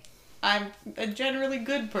 Right? I'm a generally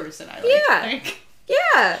good person, I like to think.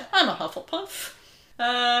 Yeah. I'm a Hufflepuff.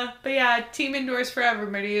 But yeah, Team Indoors Forever,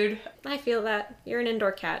 my dude. I feel that. You're an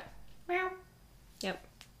indoor cat. Meow. Yep.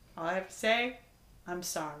 All I have to say, I'm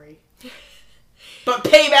sorry. But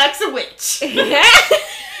payback's a witch. Yeah.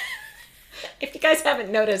 If you guys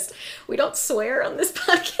haven't noticed, we don't swear on this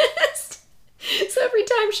podcast. So every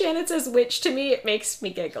time Shannon says witch to me, it makes me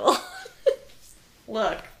giggle.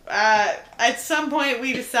 Look, at some point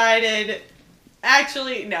we decided...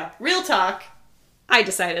 Actually, no. Real talk. I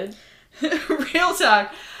decided. Real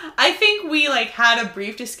talk. I think we, like, had a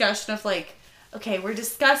brief discussion of, like, okay, we're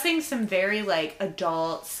discussing some very, like,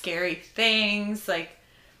 adult, scary things, like...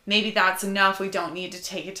 Maybe that's enough. We don't need to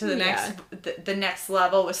take it to the next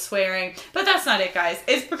level with swearing. But that's not it, guys.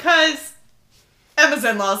 It's because Emma's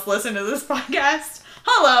in-laws listen to this podcast.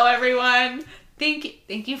 Hello, everyone.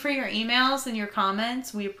 thank you for your emails and your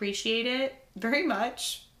comments. We appreciate it very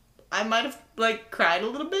much. I might have cried a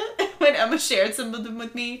little bit when Emma shared some of them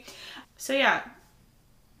with me. So yeah.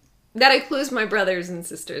 That includes my brothers and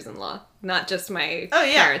sisters-in-law, not just my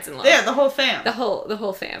parents-in-law. Yeah, the whole fam. The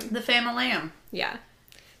whole fam. The fam-a-lamb. Yeah.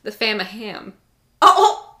 The fam-a-ham.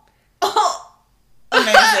 Oh!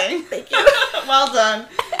 Amazing. Thank you. Well done.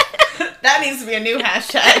 That needs to be a new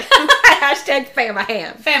hashtag. Hashtag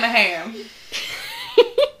fam-a-ham. Fam-a-ham.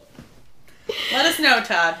 Let us know,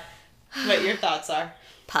 Todd, what your thoughts are.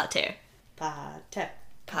 Pater. Pater.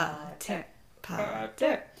 Pater.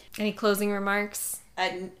 Pater. Any closing remarks?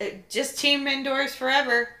 Just team indoors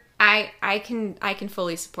forever. I can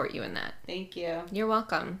fully support you in that. Thank you. You're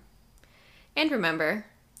welcome. And remember,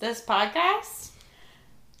 this podcast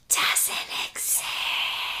doesn't exist.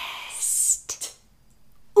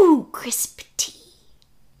 Ooh, crisp tea.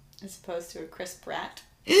 As opposed to a crisp rat.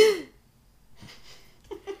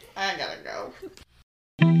 I gotta go.